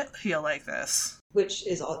be a shitheel like this. Which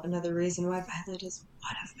is another reason why Violet is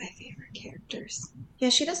one of my favorite characters. yeah,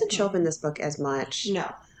 she doesn't show up in this book as much.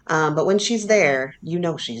 No. But when she's there, you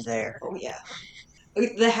know she's there. Oh, yeah.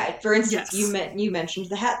 The hat, for instance, Yes. you mentioned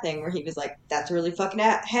the hat thing where he was like, that's a really fucking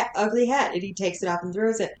ugly hat, and he takes it off and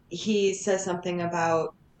throws it. He says something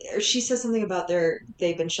about, or she says something about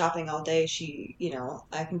they've been shopping all day.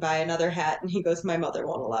 I can buy another hat, and he goes, my mother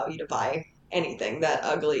won't allow you to buy anything that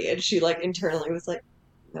ugly. And she like internally was like,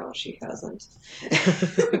 no, she hasn't.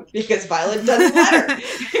 Because Violet doesn't let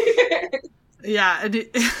her. Yeah, and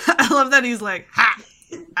I love that he's like, ha!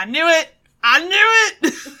 I knew it!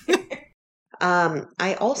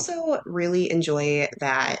 I also really enjoy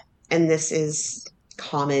that, and this is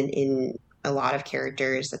common in a lot of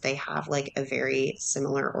characters, that they have like a very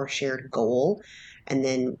similar or shared goal, and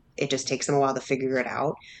then it just takes them a while to figure it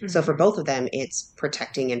out. So for both of them, it's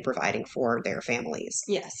protecting and providing for their families.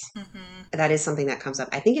 Yes. That is something that comes up,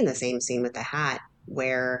 I think, in the same scene with the hat,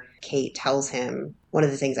 where Kate tells him, one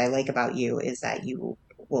of the things I like about you is that you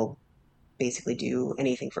will basically do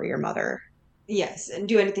anything for your mother. Yes, and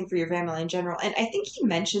do anything for your family in general. And I think he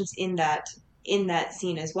mentions in that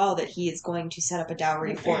scene as well that he is going to set up a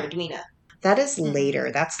dowry for Edwina. That is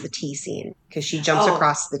later. That's the tea scene, because she jumps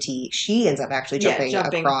across the tea. She ends up actually jumping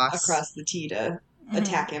across the tea to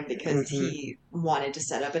attack him because he wanted to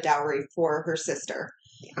set up a dowry for her sister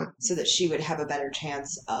so that she would have a better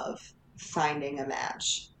chance of finding a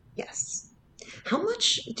match. Yes. How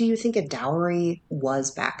much do you think a dowry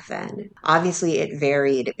was back then? Obviously, it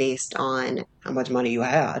varied based on how much money you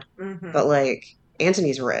had. But, like,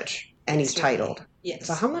 Antony's rich and he's titled. Yes.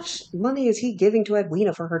 So how much money is he giving to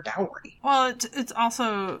Edwina for her dowry? Well, it's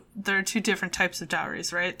also, there are two different types of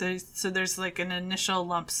dowries, right? There's like an initial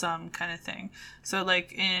lump sum kind of thing. So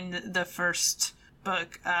like in the first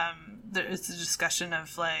book, there is a discussion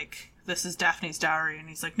of like, this is Daphne's dowry, and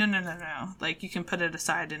he's like, no. Like, you can put it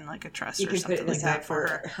aside in like a trust or something like that. You can put it aside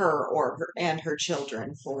for her or and her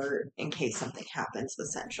children for in case something happens,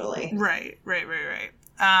 essentially. Right.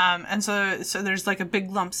 And so there's like a big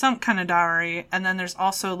lump sum kind of dowry, and then there's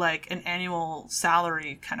also like an annual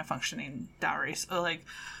salary kind of functioning dowry. So like,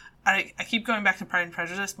 I keep going back to Pride and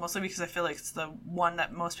Prejudice, mostly because I feel like it's the one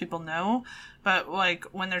that most people know. But like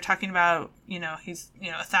when they're talking about, he's,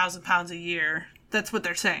 £1,000 a year, that's what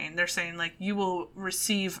they're saying. They're saying like, you will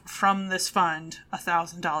receive from this fund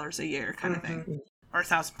 $1,000 a year kind of thing, or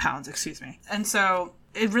 £1,000, excuse me. And so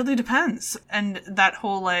it really depends. And that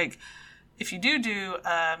whole like, if you if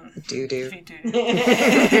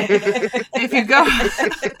you go,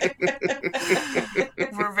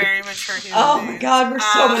 we're very mature here. Oh my god, we're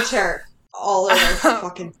so mature. All in our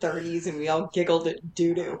fucking 30s, and we all giggled at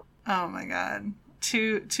doo-doo. Oh my god.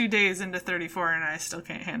 2 days into 34 and I still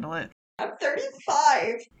can't handle it. I'm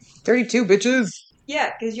 35. 32, bitches.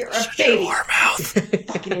 Yeah, because you're a baby. Your mouth.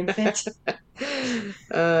 Fucking infant. Do you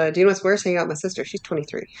know what's worse? Hanging out with my sister. She's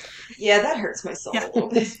 23. Yeah, that hurts my soul a little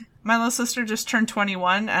bit. My little sister just turned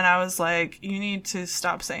 21, and I was like, you need to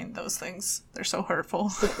stop saying those things. They're so hurtful.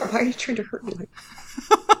 Why are you trying to hurt me?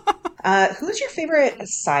 Who's your favorite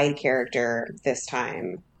side character this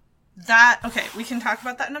time? Okay, we can talk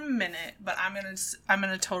about that in a minute, but I'm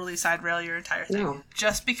gonna totally side rail your entire thing. No.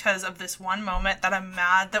 Just because of this one moment that I'm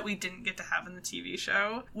mad that we didn't get to have in the TV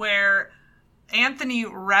show, where Anthony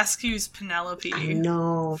rescues Penelope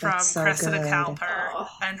from so Cressida Cowper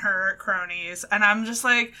and her cronies, and I'm just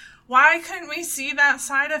like, why couldn't we see that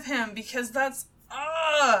side of him? Because that's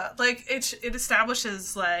like it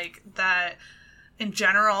establishes like that in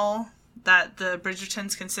general that the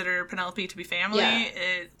Bridgertons consider Penelope to be family.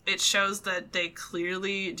 Yeah. It shows that they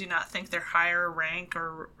clearly do not think their higher rank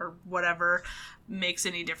or whatever makes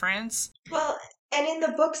any difference. Well, and in the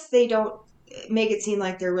books they don't make it seem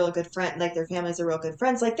like they're real good friends, like their families are real good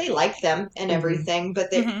friends. Like they like them and everything,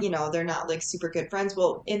 but they, they're not like super good friends.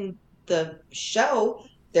 Well, in the show,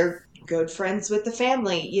 they're good friends with the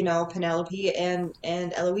family. Penelope and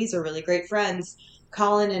Eloise are really great friends.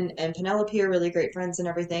 Colin and Penelope are really great friends and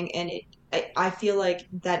everything. And I feel like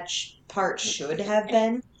that part should have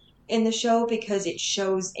been in the show because it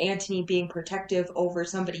shows Antony being protective over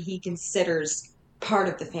somebody he considers part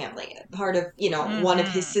of the family, part of, one of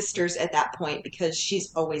his sisters at that point because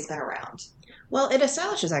she's always been around. Well, it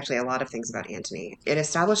establishes actually a lot of things about Antony. It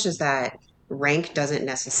establishes that rank doesn't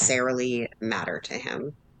necessarily matter to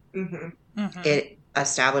him. It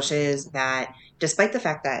establishes that despite the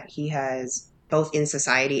fact that he has both in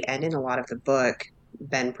society and in a lot of the book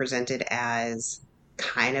been presented as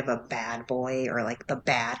kind of a bad boy or like the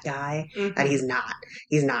bad guy, and he's not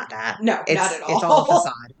that. No, not at all. It's all a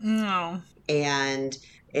facade. No. And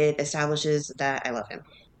it establishes that I love him.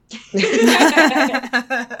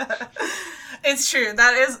 It's true.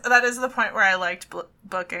 That is the point where I liked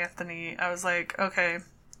Book Anthony. I was like, okay,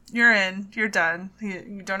 you're in. You're done.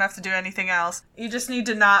 You don't have to do anything else. You just need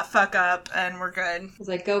to not fuck up, and we're good. I was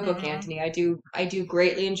like, go Book Anthony. I do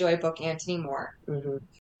greatly enjoy Book Anthony more.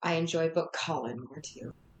 I enjoy Book Colin more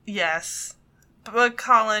too. Yes, Book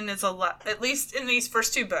Colin is a lot. At least in these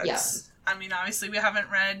first two books. Yeah. I mean, obviously, we haven't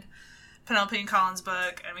read Penelope and Colin's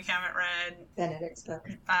book, and we haven't read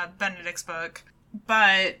Benedict's book.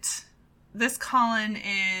 But this Colin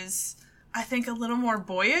is, I think, a little more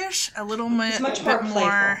boyish, a little It's much more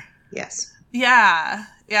playful. Yes. Yeah.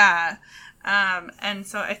 And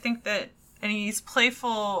so I think that, and he's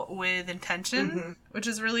playful with intention, which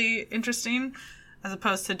is really interesting, as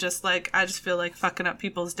opposed to just like, I just feel like fucking up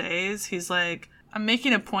people's days. He's like, I'm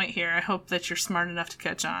making a point here. I hope that you're smart enough to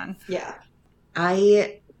catch on. Yeah.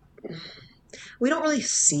 We don't really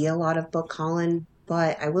see a lot of Book Colin,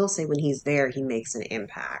 but I will say when he's there, he makes an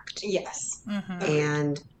impact. Yes.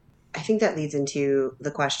 And I think that leads into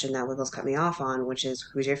the question that Wiggles cut me off on, which is,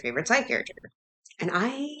 who's your favorite side character? And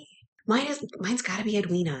mine's got to be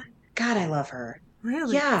Edwina. God, I love her.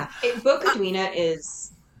 Really? Yeah. Book Edwina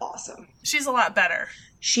is awesome. She's a lot better.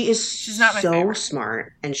 She's not my favorite.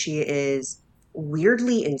 Smart, and she is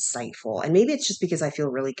weirdly insightful. And maybe it's just because I feel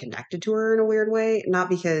really connected to her in a weird way, not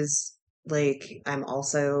because like I'm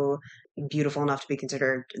also beautiful enough to be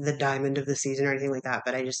considered the diamond of the season or anything like that,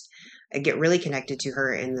 but I get really connected to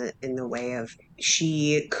her in the way of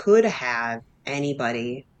she could have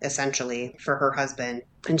anybody essentially for her husband,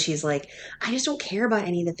 and she's like, I just don't care about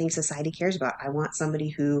any of the things society cares about. I want somebody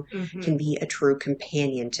who can be a true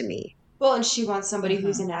companion to me. Well, and she wants somebody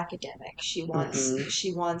who's an academic. She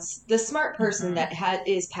wants the smart person that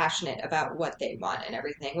is passionate about what they want and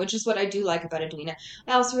everything, which is what I do like about Edwina.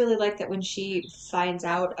 I also really like that when she finds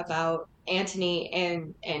out about Anthony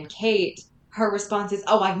and Kate, her response is,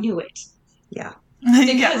 "Oh, I knew it." Yeah.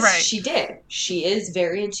 Because she did. She is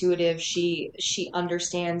very intuitive. She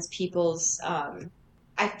understands people's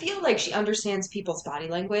I feel like she understands people's body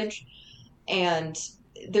language and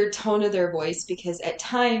their tone of their voice, because at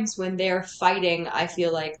times when they're fighting, I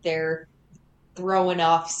feel like they're throwing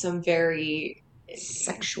off some very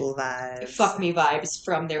sexual vibes, fuck me vibes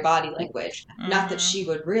from their body language. Not that she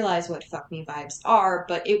would realize what fuck me vibes are,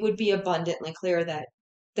 but it would be abundantly clear that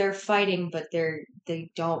they're fighting, but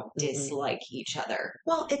they don't dislike each other.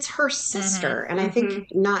 Well, it's her sister. And I think,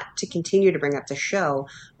 not to continue to bring up the show,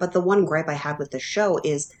 but the one gripe I had with the show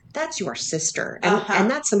is that's your sister.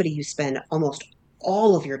 And that's somebody you spend almost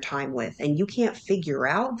all of your time with, and you can't figure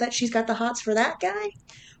out that she's got the hots for that guy.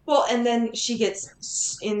 Well, and then she gets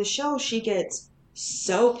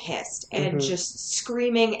so pissed and just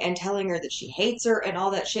screaming and telling her that she hates her and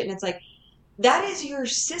all that shit. And it's like, that is your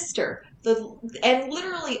sister. And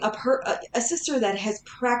literally a sister that has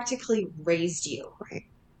practically raised you. Right.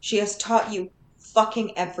 She has taught you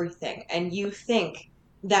fucking everything. And you think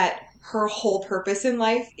that her whole purpose in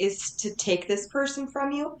life is to take this person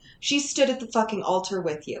from you? She stood at the fucking altar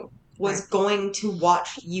with you, was going to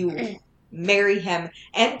watch you marry him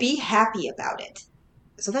and be happy about it.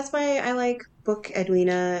 So that's why I like book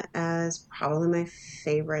Edwina as probably my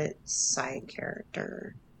favorite side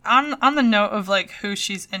character. On the note of like who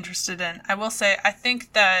she's interested in, I will say I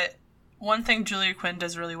think that one thing Julia Quinn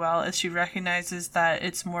does really well is she recognizes that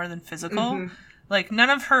it's more than physical. Like, none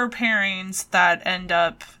of her pairings that end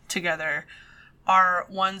up together are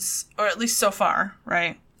ones, or at least so far,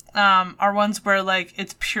 right? Are ones where like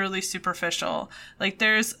it's purely superficial. Like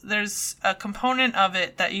there's a component of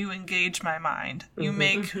it that you engage my mind. You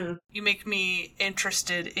make me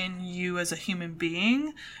interested in you as a human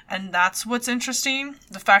being, and that's what's interesting.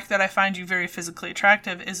 The fact that I find you very physically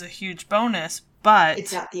attractive is a huge bonus, but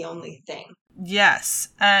it's not the only thing. Yes.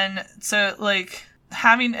 And so like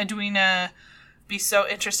having Edwina be so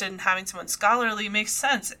interested in having someone scholarly makes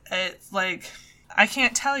sense. It's like, I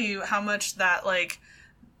can't tell you how much that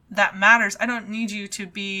matters. I don't need you to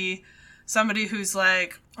be somebody who's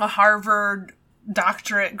like a Harvard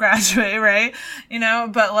doctorate graduate, right? You know,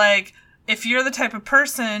 but like if you're the type of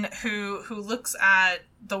person who looks at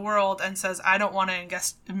the world and says, I don't want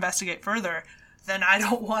to investigate further, then I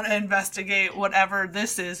don't want to investigate whatever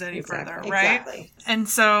this is any further, right? Exactly.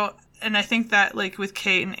 And I think that like with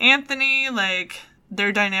Kate and Anthony, like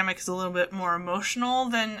their dynamic is a little bit more emotional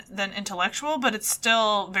than intellectual, but it's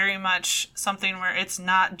still very much something where it's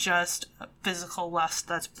not just physical lust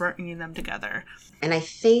that's bringing them together. And I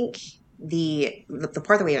think the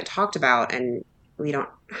part that we haven't talked about, and we don't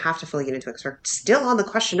have to fully get into it because we're still on the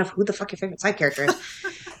question of who the fuck your favorite side character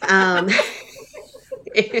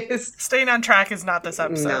is. Staying on track is not this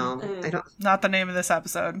episode. No, I don't. Not the name of this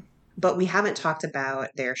episode. But we haven't talked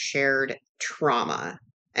about their shared trauma.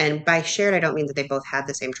 And by shared, I don't mean that they both had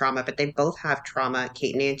the same trauma, but they both have trauma,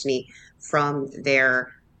 Kate and Anthony, from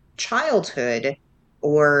their childhood,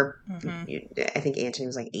 or I think Anthony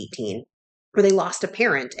was like 18, where they lost a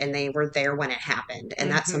parent and they were there when it happened. And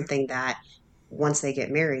that's something that once they get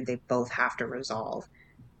married, they both have to resolve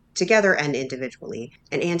together and individually.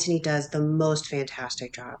 And Anthony does the most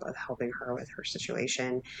fantastic job of helping her with her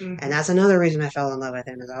situation. And that's another reason I fell in love with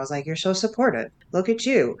him, is I was like, you're so supportive. Look at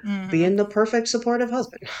you being the perfect supportive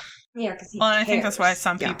husband. Yeah, because well, and I think that's why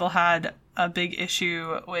some people had a big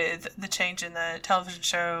issue with the change in the television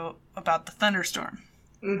show about the thunderstorm,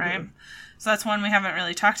 right? So that's one we haven't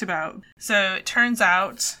really talked about. So it turns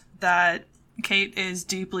out that Kate is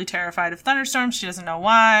deeply terrified of thunderstorms. She doesn't know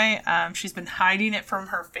why. She's been hiding it from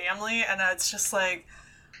her family, and it's just like...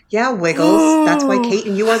 Yeah, Wiggles. That's why Kate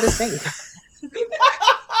and you are the same.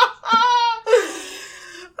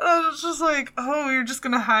 It's just like, oh, you're just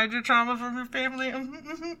going to hide your trauma from your family? Feel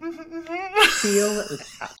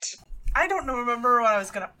that. I don't remember what I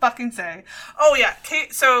was going to fucking say. Oh, yeah.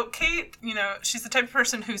 Kate, you know, she's the type of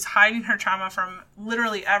person who's hiding her trauma from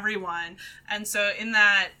literally everyone. And so in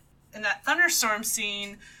that thunderstorm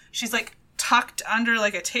scene, she's like tucked under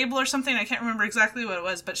like a table or something. I can't remember exactly what it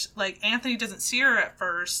was, but like Anthony doesn't see her at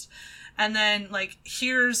first, and then like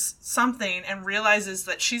hears something and realizes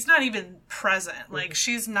that she's not even present. Like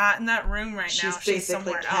she's not in that room right now. She's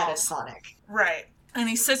somewhere else. Catatonic. Right. And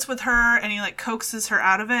he sits with her and he like coaxes her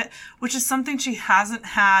out of it, which is something she hasn't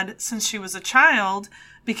had since she was a child,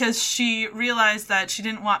 because she realized that she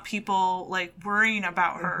didn't want people like worrying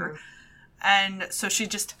about her. And so she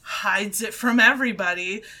just hides it from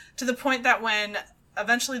everybody, to the point that when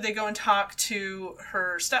eventually they go and talk to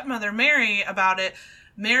her stepmother, Mary, about it,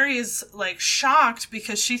 Mary is like shocked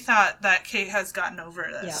because she thought that Kate has gotten over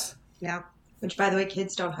this. Yeah. Which, by the way,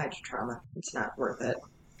 kids don't hide your trauma. It's not worth it.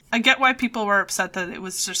 I get why people were upset that it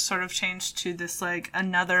was just sort of changed to this like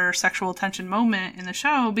another sexual tension moment in the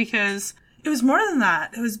show, because it was more than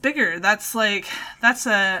that. It was bigger. That's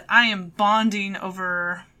I am bonding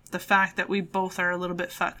over the fact that we both are a little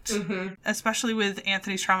bit fucked. Especially with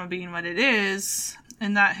Anthony's trauma being what it is,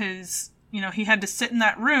 and that he had to sit in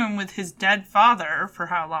that room with his dead father for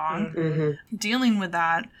how long, dealing with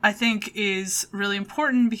that, I think is really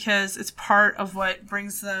important, because it's part of what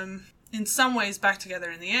brings them in some ways back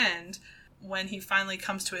together in the end, when he finally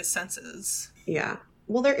comes to his senses. Yeah.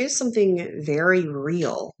 Well, there is something very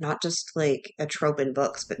real, not just like a trope in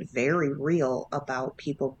books, but very real about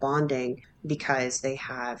people bonding because they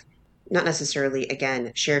have not necessarily,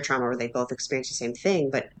 again, shared trauma where they both experience the same thing,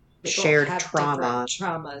 but They shared both have trauma. different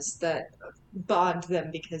traumas that bond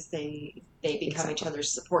them because they become each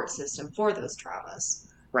other's support system for those traumas.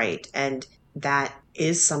 Right. And that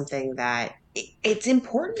is something that it's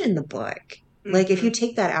important in the book. Like, if you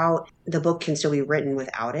take that out, the book can still be written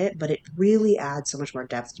without it, but it really adds so much more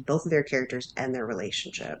depth to both of their characters and their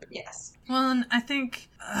relationship. Yes. Well, and I think,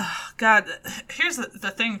 God, here's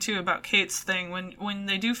the thing, too, about Kate's thing. When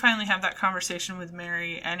they do finally have that conversation with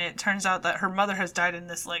Mary, and it turns out that her mother has died in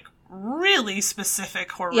this, like, really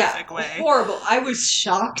specific, horrific way. Horrible. I was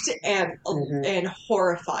shocked and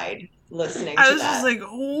horrified listening to that. I was just like,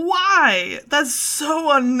 why? That's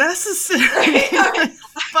so unnecessary.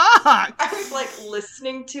 Fuck. I was like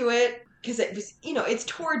listening to it because it was, it's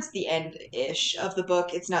towards the end-ish of the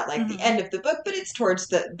book. It's not like the end of the book, but it's towards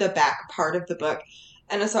the back part of the book.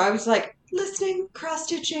 And so I was like listening,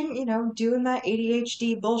 cross-stitching, doing that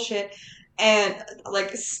ADHD bullshit. And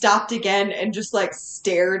like stopped again and just like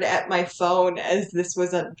stared at my phone as this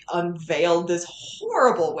was unveiled, this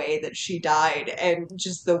horrible way that she died, and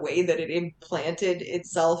just the way that it implanted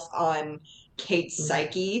itself on Kate's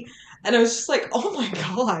psyche. And I was just like, oh my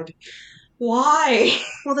God, why?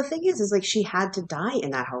 Well, the thing is like she had to die in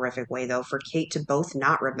that horrific way, though, for Kate to both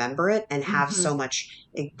not remember it and have so much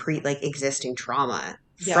existing trauma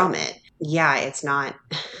from it. Yeah, it's not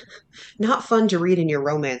fun to read in your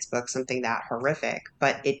romance book, something that horrific,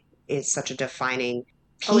 but it is such a defining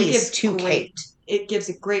piece to Kate. It gives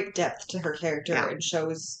a great depth to her character and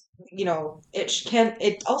shows,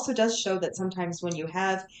 it also does show that sometimes when you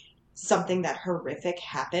have something that horrific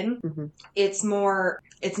happen, it's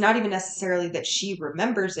not even necessarily that she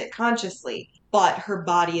remembers it consciously, but her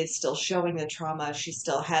body is still showing the trauma. She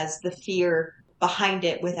still has the fear behind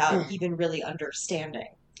it without even really understanding.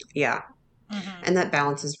 Yeah. And that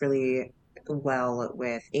balances really well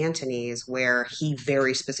with Antony's, where he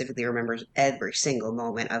very specifically remembers every single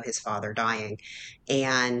moment of his father dying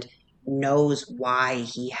and knows why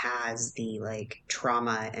he has the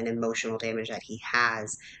trauma and emotional damage that he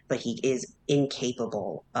has, but he is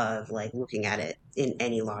incapable of looking at it in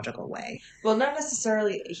any logical way. Well, not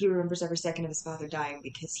necessarily he remembers every second of his father dying,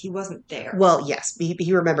 because he wasn't there. Well, yes,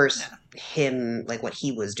 he remembers him, what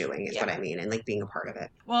he was doing is what I mean, and being a part of it.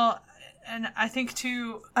 Well, and I think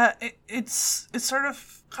too, it's sort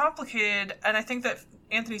of complicated, and I think that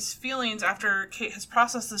Anthony's feelings after Kate has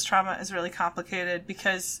processed this trauma is really complicated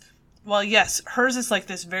because, well, yes, hers is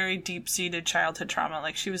this very deep-seated childhood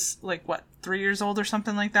trauma. She was 3 years old or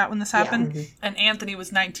something like that when this happened, and Anthony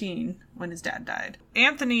was 19 when his dad died.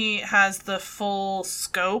 Anthony has the full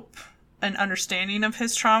scope and understanding of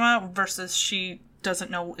his trauma versus she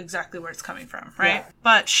doesn't know exactly where it's coming from, right? Yeah.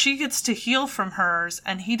 But she gets to heal from hers,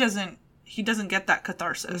 and he doesn't get that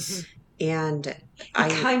catharsis. And he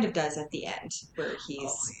kind of does at the end, where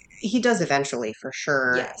he does eventually, for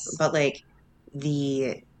sure. Yes. But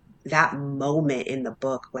that moment in the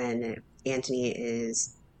book when Anthony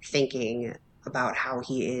is thinking about how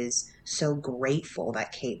he is so grateful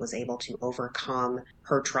that Kate was able to overcome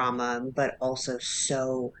her trauma, but also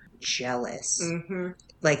so jealous.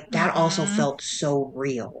 That also felt so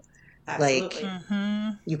real. Absolutely.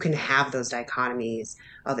 You can have those dichotomies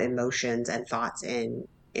of emotions and thoughts in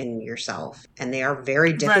in yourself, and they are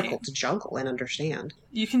very difficult to juggle and understand.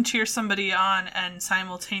 You can cheer somebody on and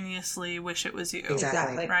simultaneously wish it was you.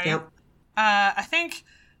 Exactly. Right? Yep. I think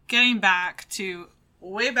getting back to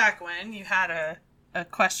way back when, you had a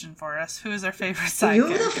question for us. Who is our favorite side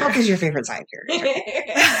character? Who the fuck is your favorite side character?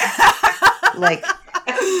 Like,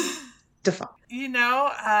 define. You know,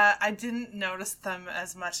 I didn't notice them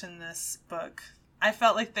as much in this book. I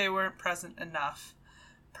felt like they weren't present enough,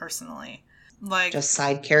 personally. Like, just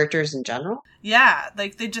side characters in general? Yeah,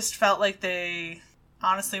 like they just felt like they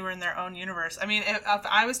honestly were in their own universe. I mean, if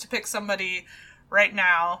I was to pick somebody right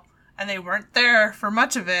now and they weren't there for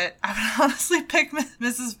much of it, I would honestly pick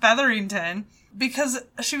Mrs. Featherington because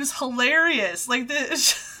she was hilarious. Like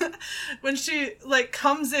when she like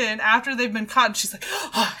comes in after they've been caught, and she's like,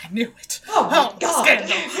 "Oh, I knew it! Oh my god!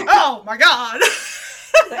 Scandal! Oh my god!"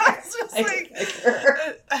 It's just like,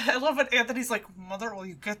 I love when Anthony's like, "Mother, will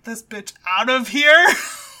you get this bitch out of here?"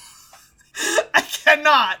 I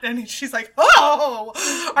cannot. And she's like,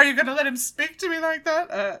 "Oh, are you gonna let him speak to me like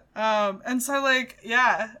that?" And so like,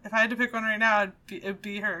 yeah, if I had to pick one right now, it'd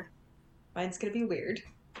be her. Mine's gonna be weird.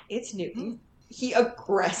 It's Newton. He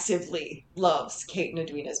aggressively loves Kate and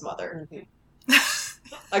Edwina's mother.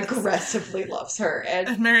 Aggressively loves her.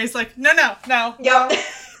 And Mary's like, no. Yep.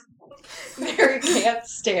 Mary can't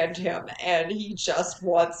stand him, and he just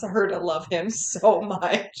wants her to love him so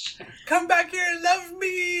much. Come back here and love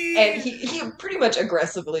me! And he pretty much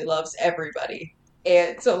aggressively loves everybody.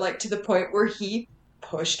 And so, like, to the point where he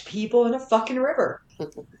pushed people in a fucking river.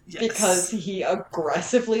 Yes. Because he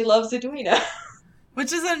aggressively loves Edwina.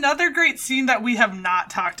 Which is another great scene that we have not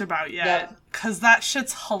talked about yet. Because that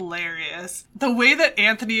shit's hilarious. The way that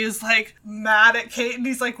Anthony is, like, mad at Kate, and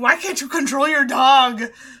he's like, "Why can't you control your dog?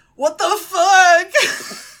 What the fuck?"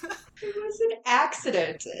 It was an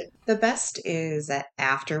accident. The best is that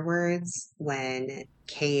afterwards, when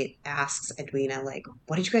Kate asks Edwina, like,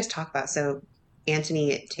 "What did you guys talk about?" So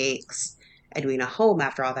Anthony takes Edwina home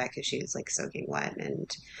after all that because she's, like, soaking wet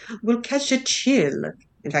and will catch a chill.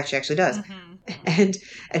 In fact, she actually does. Mm-hmm. And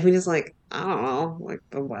Edwina's like, "I don't know, like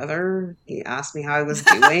the weather." He asked me how I was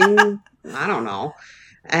doing. I don't know.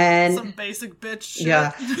 And some basic bitch shit.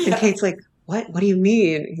 Yeah. And Kate's like, What do you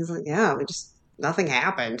mean? He's like, "Yeah, nothing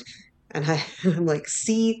happened." And I'm like,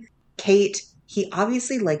 "See, Kate, he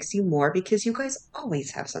obviously likes you more because you guys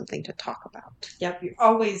always have something to talk about." Yep, you're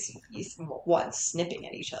always snipping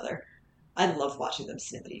at each other. I love watching them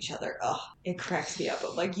snip at each other. Oh, it cracks me up.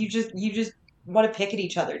 I'm like, you just want to pick at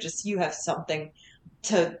each other just so you have something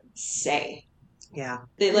to say. Yeah.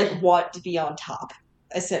 They like want to be on top.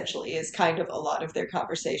 Essentially, is kind of a lot of their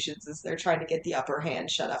conversations is they're trying to get the upper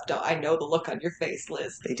hand. Shut up. I know the look on your face,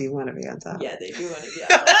 Liz. They do want to be on top. Yeah, they do want to be on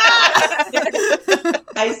top.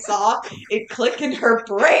 I saw it click in her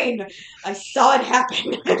brain. I saw it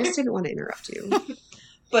happen. I just didn't want to interrupt you.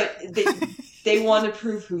 But they want to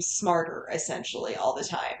prove who's smarter, essentially, all the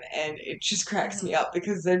time. And it just cracks me up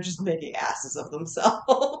because they're just making asses of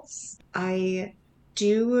themselves. I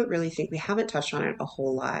do really think we haven't touched on it a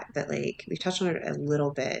whole lot, but like we've touched on it a little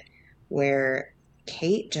bit where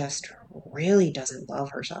Kate just really doesn't love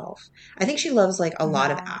herself. I think she loves like a lot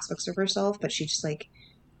of aspects of herself, but she just like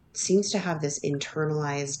seems to have this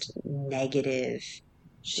internalized negative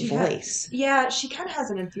voice. She kind of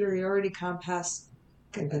has an inferiority complex.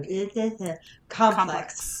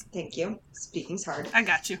 Thank you. Speaking's hard. I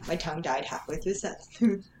got you. My tongue died halfway through that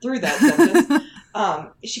sentence.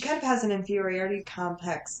 She kind of has an inferiority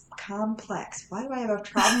complex. Why do I have a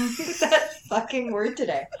problem with that fucking word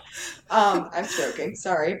today? I'm joking.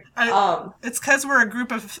 Sorry. It's because we're a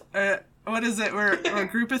group of. What is it? We're a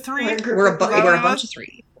group of three. We're a bunch of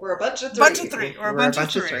three. We're a bunch of three. We're a bunch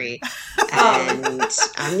of three. And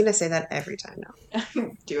I'm going to say that every time now.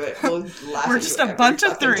 Do it. We'll laugh. We're just a bunch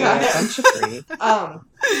of three. We're a bunch of three.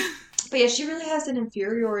 But yeah, she really has an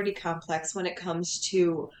inferiority complex when it comes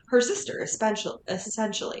to her sister,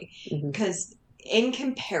 essentially. Because in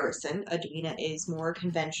comparison, Edwina is more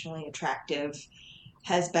conventionally attractive,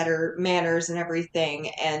 has better manners and everything,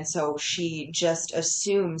 and so she just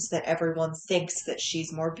assumes that everyone thinks that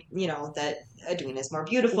she's more, that Edwina's more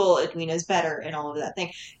beautiful, Edwina's better, and all of that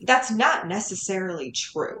thing. That's not necessarily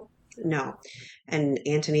true. No. And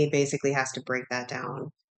Anthony basically has to break that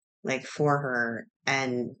down, like, for her,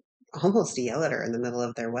 and almost yell at her in the middle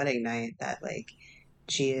of their wedding night that, like,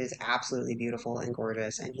 she is absolutely beautiful and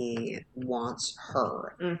gorgeous, and he wants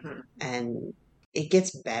her. Mm-hmm. And it gets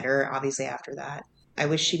better, obviously, after that. I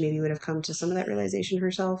wish she maybe would have come to some of that realization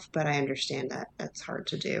herself, but I understand that that's hard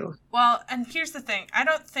to do. Well, and here's the thing. I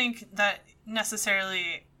don't think that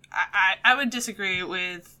necessarily... I would disagree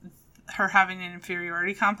with her having an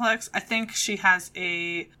inferiority complex. I think she has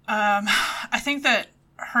I think that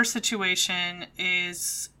her situation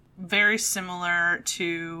is very similar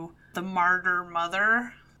to the martyr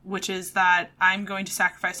mother, which is that I'm going to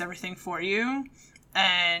sacrifice everything for you,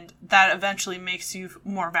 and that eventually makes you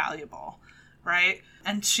more valuable, right?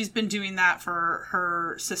 And she's been doing that for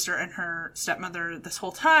her sister and her stepmother this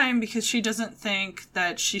whole time because she doesn't think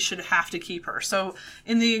that she should have to keep her. So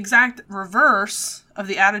in the exact reverse of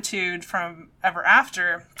the attitude from Ever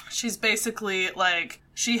After, she's basically like,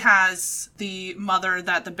 she has the mother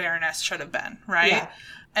that the Baroness should have been, right? Yeah.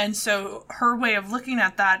 And so her way of looking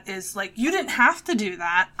at that is like, you didn't have to do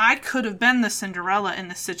that. I could have been the Cinderella in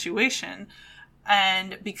this situation.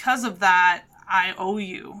 And because of that, I owe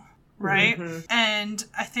you. Right? Mm-hmm. And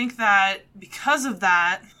I think that because of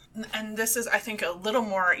that, and this is, I think, a little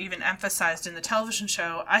more even emphasized in the television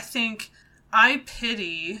show, I think I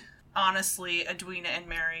pity, honestly, Edwina and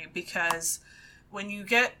Mary, because when you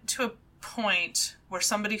get to a point where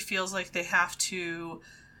somebody feels like they have to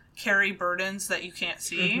carry burdens that you can't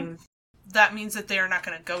see, mm-hmm. that means that they are not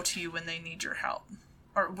going to go to you when they need your help,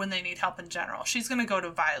 or when they need help in general. She's going to go to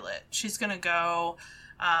Violet. She's going to go...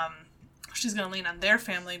 she's going to lean on their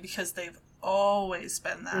family because they've always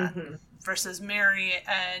been that. Mm-hmm. Versus Mary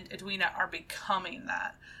and Edwina are becoming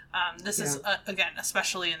that. This is, again,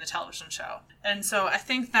 especially in the television show. And so I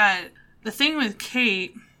think that the thing with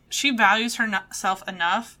Kate, she values herself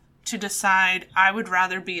enough to decide, I would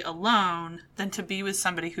rather be alone than to be with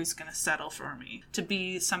somebody who's going to settle for me. To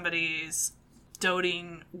be somebody's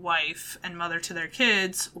doting wife and mother to their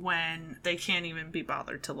kids when they can't even be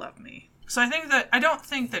bothered to love me. So I don't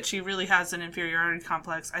think that she really has an inferiority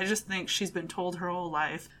complex. I just think she's been told her whole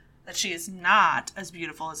life that she is not as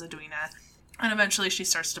beautiful as Edwina. And eventually she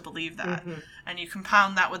starts to believe that. Mm-hmm. And you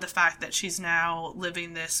compound that with the fact that she's now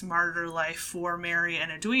living this martyr life for Mary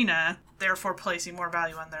and Edwina, therefore placing more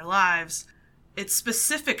value on their lives. It's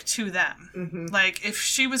specific to them. Mm-hmm. Like, if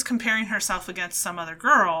she was comparing herself against some other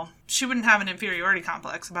girl, she wouldn't have an inferiority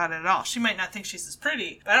complex about it at all. She might not think she's as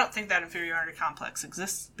pretty, but I don't think that inferiority complex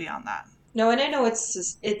exists beyond that. No, and I know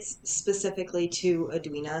it's specifically to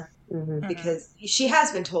Edwina, mm-hmm. because she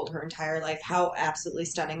has been told her entire life how absolutely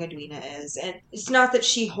stunning Edwina is. And it's not that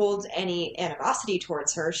she holds any animosity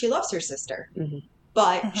towards her. She loves her sister. Mm-hmm.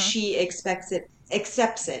 But mm-hmm. she accepts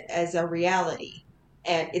it as a reality.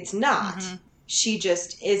 And it's not. Mm-hmm. She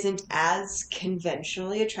just isn't as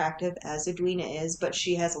conventionally attractive as Edwina is, but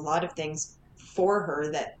she has a lot of things for her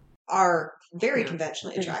that are very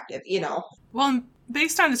conventionally attractive, you know? Well,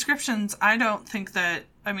 based on descriptions, I don't think that,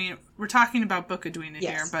 I mean, we're talking about Book Edwina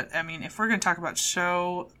here, but I mean, if we're going to talk about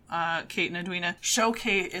show Kate and Edwina, show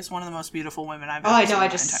Kate is one of the most beautiful women I've ever seen. I know, I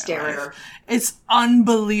just stare at her. It's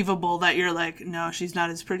unbelievable that you're like, no, she's not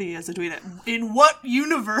as pretty as Edwina. In what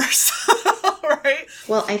universe? Right?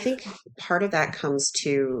 Well, I think part of that comes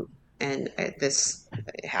to, and this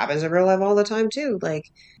happens in real life all the time too, like,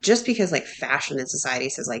 just because like fashion in society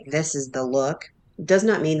says like this is the look does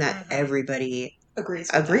not mean that mm-hmm. everybody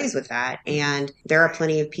agrees with that. And there are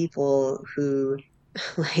plenty of people who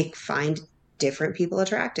like find different people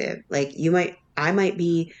attractive. Like I might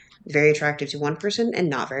be very attractive to one person and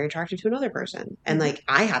not very attractive to another person. And like,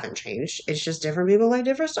 I haven't changed. It's just different people like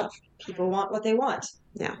different stuff. People want what they want.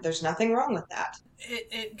 Yeah. There's nothing wrong with that.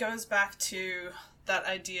 It goes back to that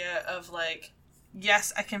idea of like,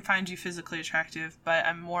 yes, I can find you physically attractive, but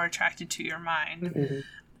I'm more attracted to your mind. Mm-hmm.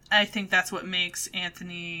 I think that's what makes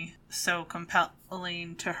Anthony so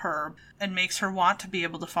compelling to her and makes her want to be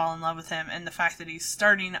able to fall in love with him. And the fact that he's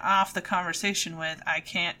starting off the conversation with, I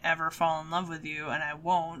can't ever fall in love with you and I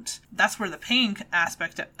won't. That's where the pain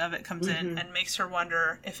aspect of it comes mm-hmm. in and makes her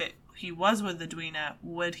wonder if he was with Edwina,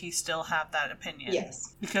 would he still have that opinion?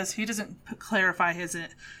 Yes. Because he doesn't clarify his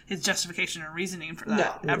justification or reasoning for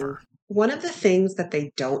that ever. One of the things that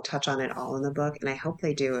they don't touch on at all in the book, and I hope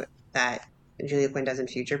they do that Julia Quinn does in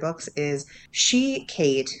future books, is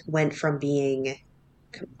Kate, went from being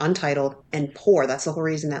untitled and poor. That's the whole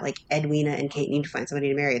reason that like Edwina and Kate need to find somebody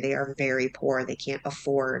to marry. They are very poor. They can't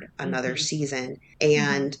afford another mm-hmm. season.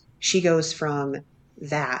 And mm-hmm. she goes from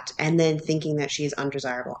that and then thinking that she is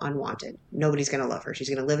undesirable, unwanted. Nobody's going to love her. She's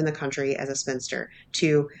going to live in the country as a spinster,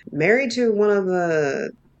 to married to one of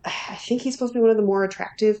the, I think he's supposed to be one of the more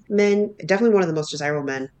attractive men, definitely one of the most desirable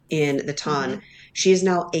men in the ton. Mm-hmm. She is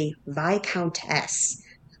now a Viscountess.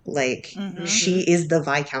 Like, mm-hmm. she is the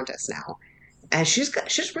Viscountess now. And she's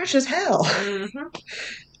rich as hell.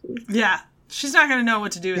 Mm-hmm. Yeah. She's not gonna know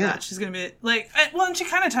what to do with Yeah. that. She's gonna be like, well, and she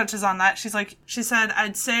kind of touches on that. She's like, she said,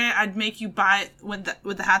 I'd say I'd make you buy with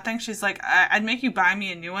the hat thing. She's like, I'd make you buy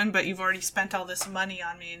me a new one, but you've already spent all this money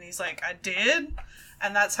on me. And he's like, I did,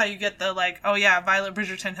 and that's how you get the like, oh yeah, Violet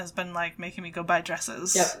Bridgerton has been like making me go buy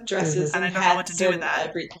dresses. Yep, dresses And and I don't know what to do with and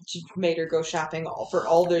that. She made her go shopping for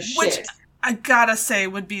all this Which shit. I gotta say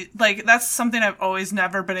would be like, that's something I've always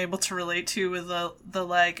never been able to relate to with the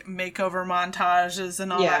like makeover montages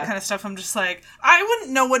and all that kind of stuff. I'm just like, I wouldn't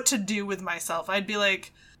know what to do with myself. I'd be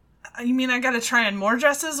like, you mean I gotta try on more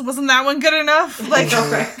dresses? Wasn't that one good enough? Like,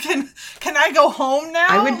 can I go home now?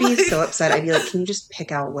 I would be so upset. I'd be like, can you just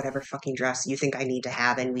pick out whatever fucking dress you think I need to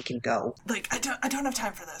have and we can go? Like, I don't have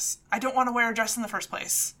time for this. I don't want to wear a dress in the first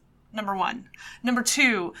place. Number one. Number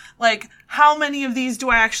two, like, how many of these do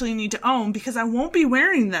I actually need to own? Because I won't be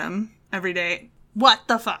wearing them every day. What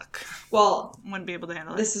the fuck? Well, Wouldn't be able to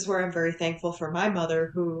handle it. this is where I'm very thankful for my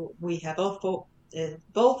mother, who we have both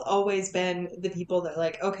always been the people that are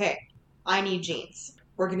like, okay, I need jeans.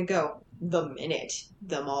 We're going to go the minute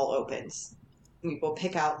the mall opens. We will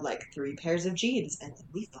pick out like 3 pairs of jeans and then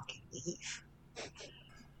we fucking leave.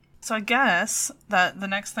 So I guess that the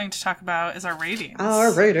next thing to talk about is our ratings.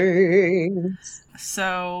 Our ratings.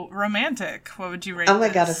 So, romantic. What would you rate Oh my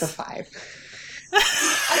this? god, it's a 5.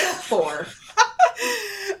 I go 4.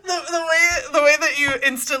 the way that you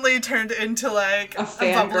instantly turned into like A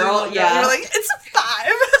fangirl, bubbly yeah. You're like, it's a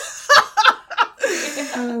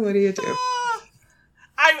 5. What do you do?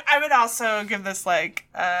 I would also give this like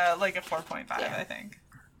a 4.5, Yeah. I think.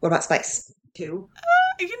 What about spice? 2.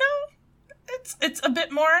 You know, it's a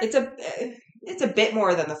bit more. It's a bit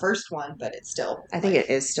more than the first one, but it's still. I think it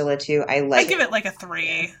is still a 2. I give it like a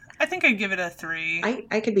 3. I think I'd give it a 3.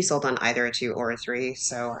 I could be sold on either a 2 or a 3,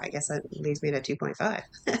 so I guess that leaves me at a 2.5.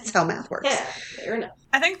 That's how math works. Yeah, fair enough.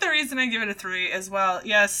 I think the reason I give it a 3 as well,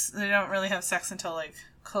 yes, they don't really have sex until like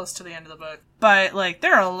close to the end of the book, but like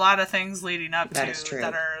there are a lot of things leading up That to is true.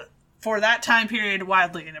 that are for that time period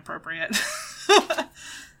wildly inappropriate.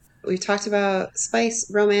 We talked about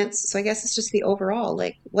spice, romance, so I guess it's just the overall,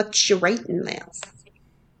 like, what's your rating this?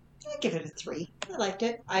 I give it a 3. I liked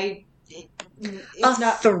it. It's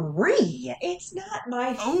not 3. It's not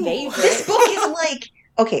my Ooh. favorite. This book is like,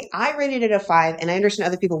 okay, I rated it a 5, and I understand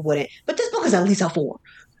other people wouldn't, but this book is at least a 4.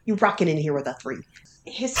 You rocking in here with a 3.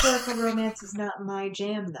 Historical romance is not my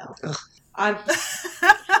jam, though. Ugh.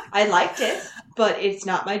 I liked it, but it's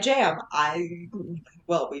not my jam.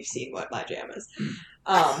 We've seen what my jam is.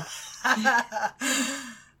 I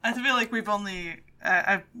feel like we've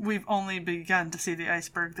only begun to see the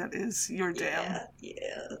iceberg that is your jam.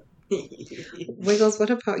 Yeah. Wiggles, what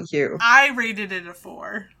about you? I rated it a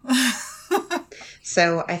 4.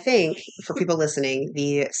 So I think for people listening,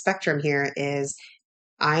 the spectrum here is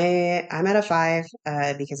I'm at a 5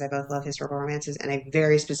 because I both love historical romances and I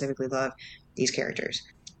very specifically love these characters.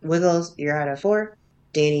 Wiggles, you're at a 4.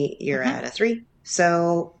 Danny, you're at a 3.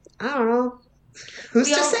 So I don't know. Who's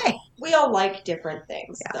to say? We all like different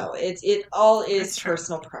things, though. It all is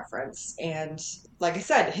personal preference. And like I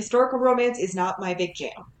said, historical romance is not my big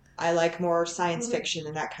jam. I like more science fiction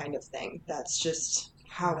and that kind of thing. That's just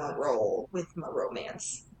how I roll with my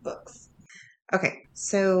romance books. Okay,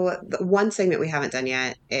 so the one segment we haven't done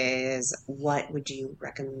yet is what would you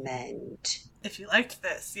recommend? If you liked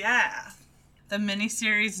this, yeah. The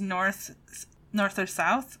miniseries North or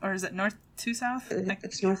South? Or is it North to South?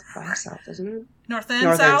 It's North by South, isn't it? North and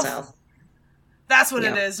North South? and South. That's what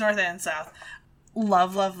it is, North and South.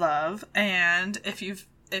 Love, love, love. And if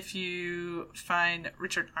you find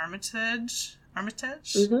Richard Armitage?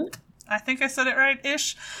 Mm-hmm. I think I said it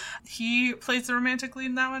right-ish. He plays the romantic lead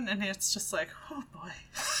in that one, and it's just like, oh boy.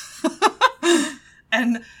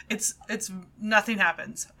 And it's nothing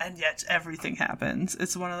happens, and yet everything happens.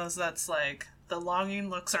 It's one of those that's like, the longing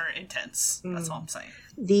looks are intense. That's all I'm saying.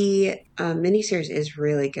 The miniseries is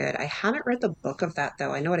really good. I haven't read the book of that,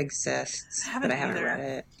 though. I know it exists, but I haven't either. read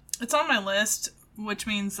it. It's on my list, which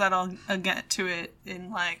means that I'll get to it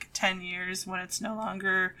in like 10 years when it's no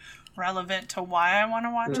longer relevant to why I want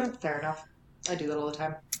to watch it. Fair enough. I do that all the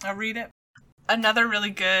time. I'll read it. Another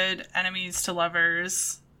really good Enemies to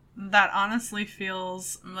Lovers that honestly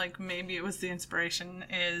feels like maybe it was the inspiration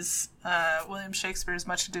is William Shakespeare's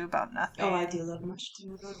Much Ado About Nothing. Oh, I do love Much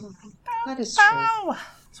Ado About Nothing. That is true. Oh!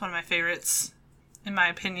 It's one of my favorites. In my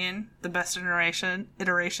opinion, the best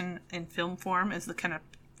iteration in film form is the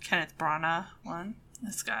Kenneth Branagh one.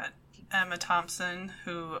 It's got Emma Thompson,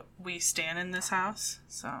 who we stan in this house,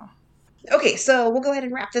 so Okay, so we'll go ahead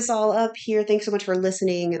and wrap this all up here. Thanks so much for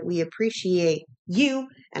listening. We appreciate you,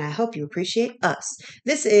 and I hope you appreciate us.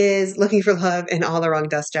 This is Looking for Love in All the Wrong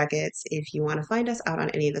Dust Jackets. If you want to find us out on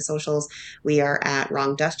any of the socials, we are at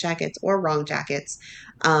Wrong Dust Jackets or Wrong Jackets,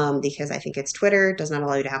 because I think it's Twitter does not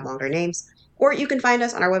allow you to have longer names. Or you can find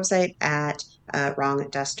us on our website at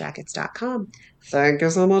wrongdustjackets.com. Thank you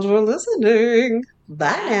so much for listening.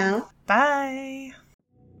 Bye now. Bye.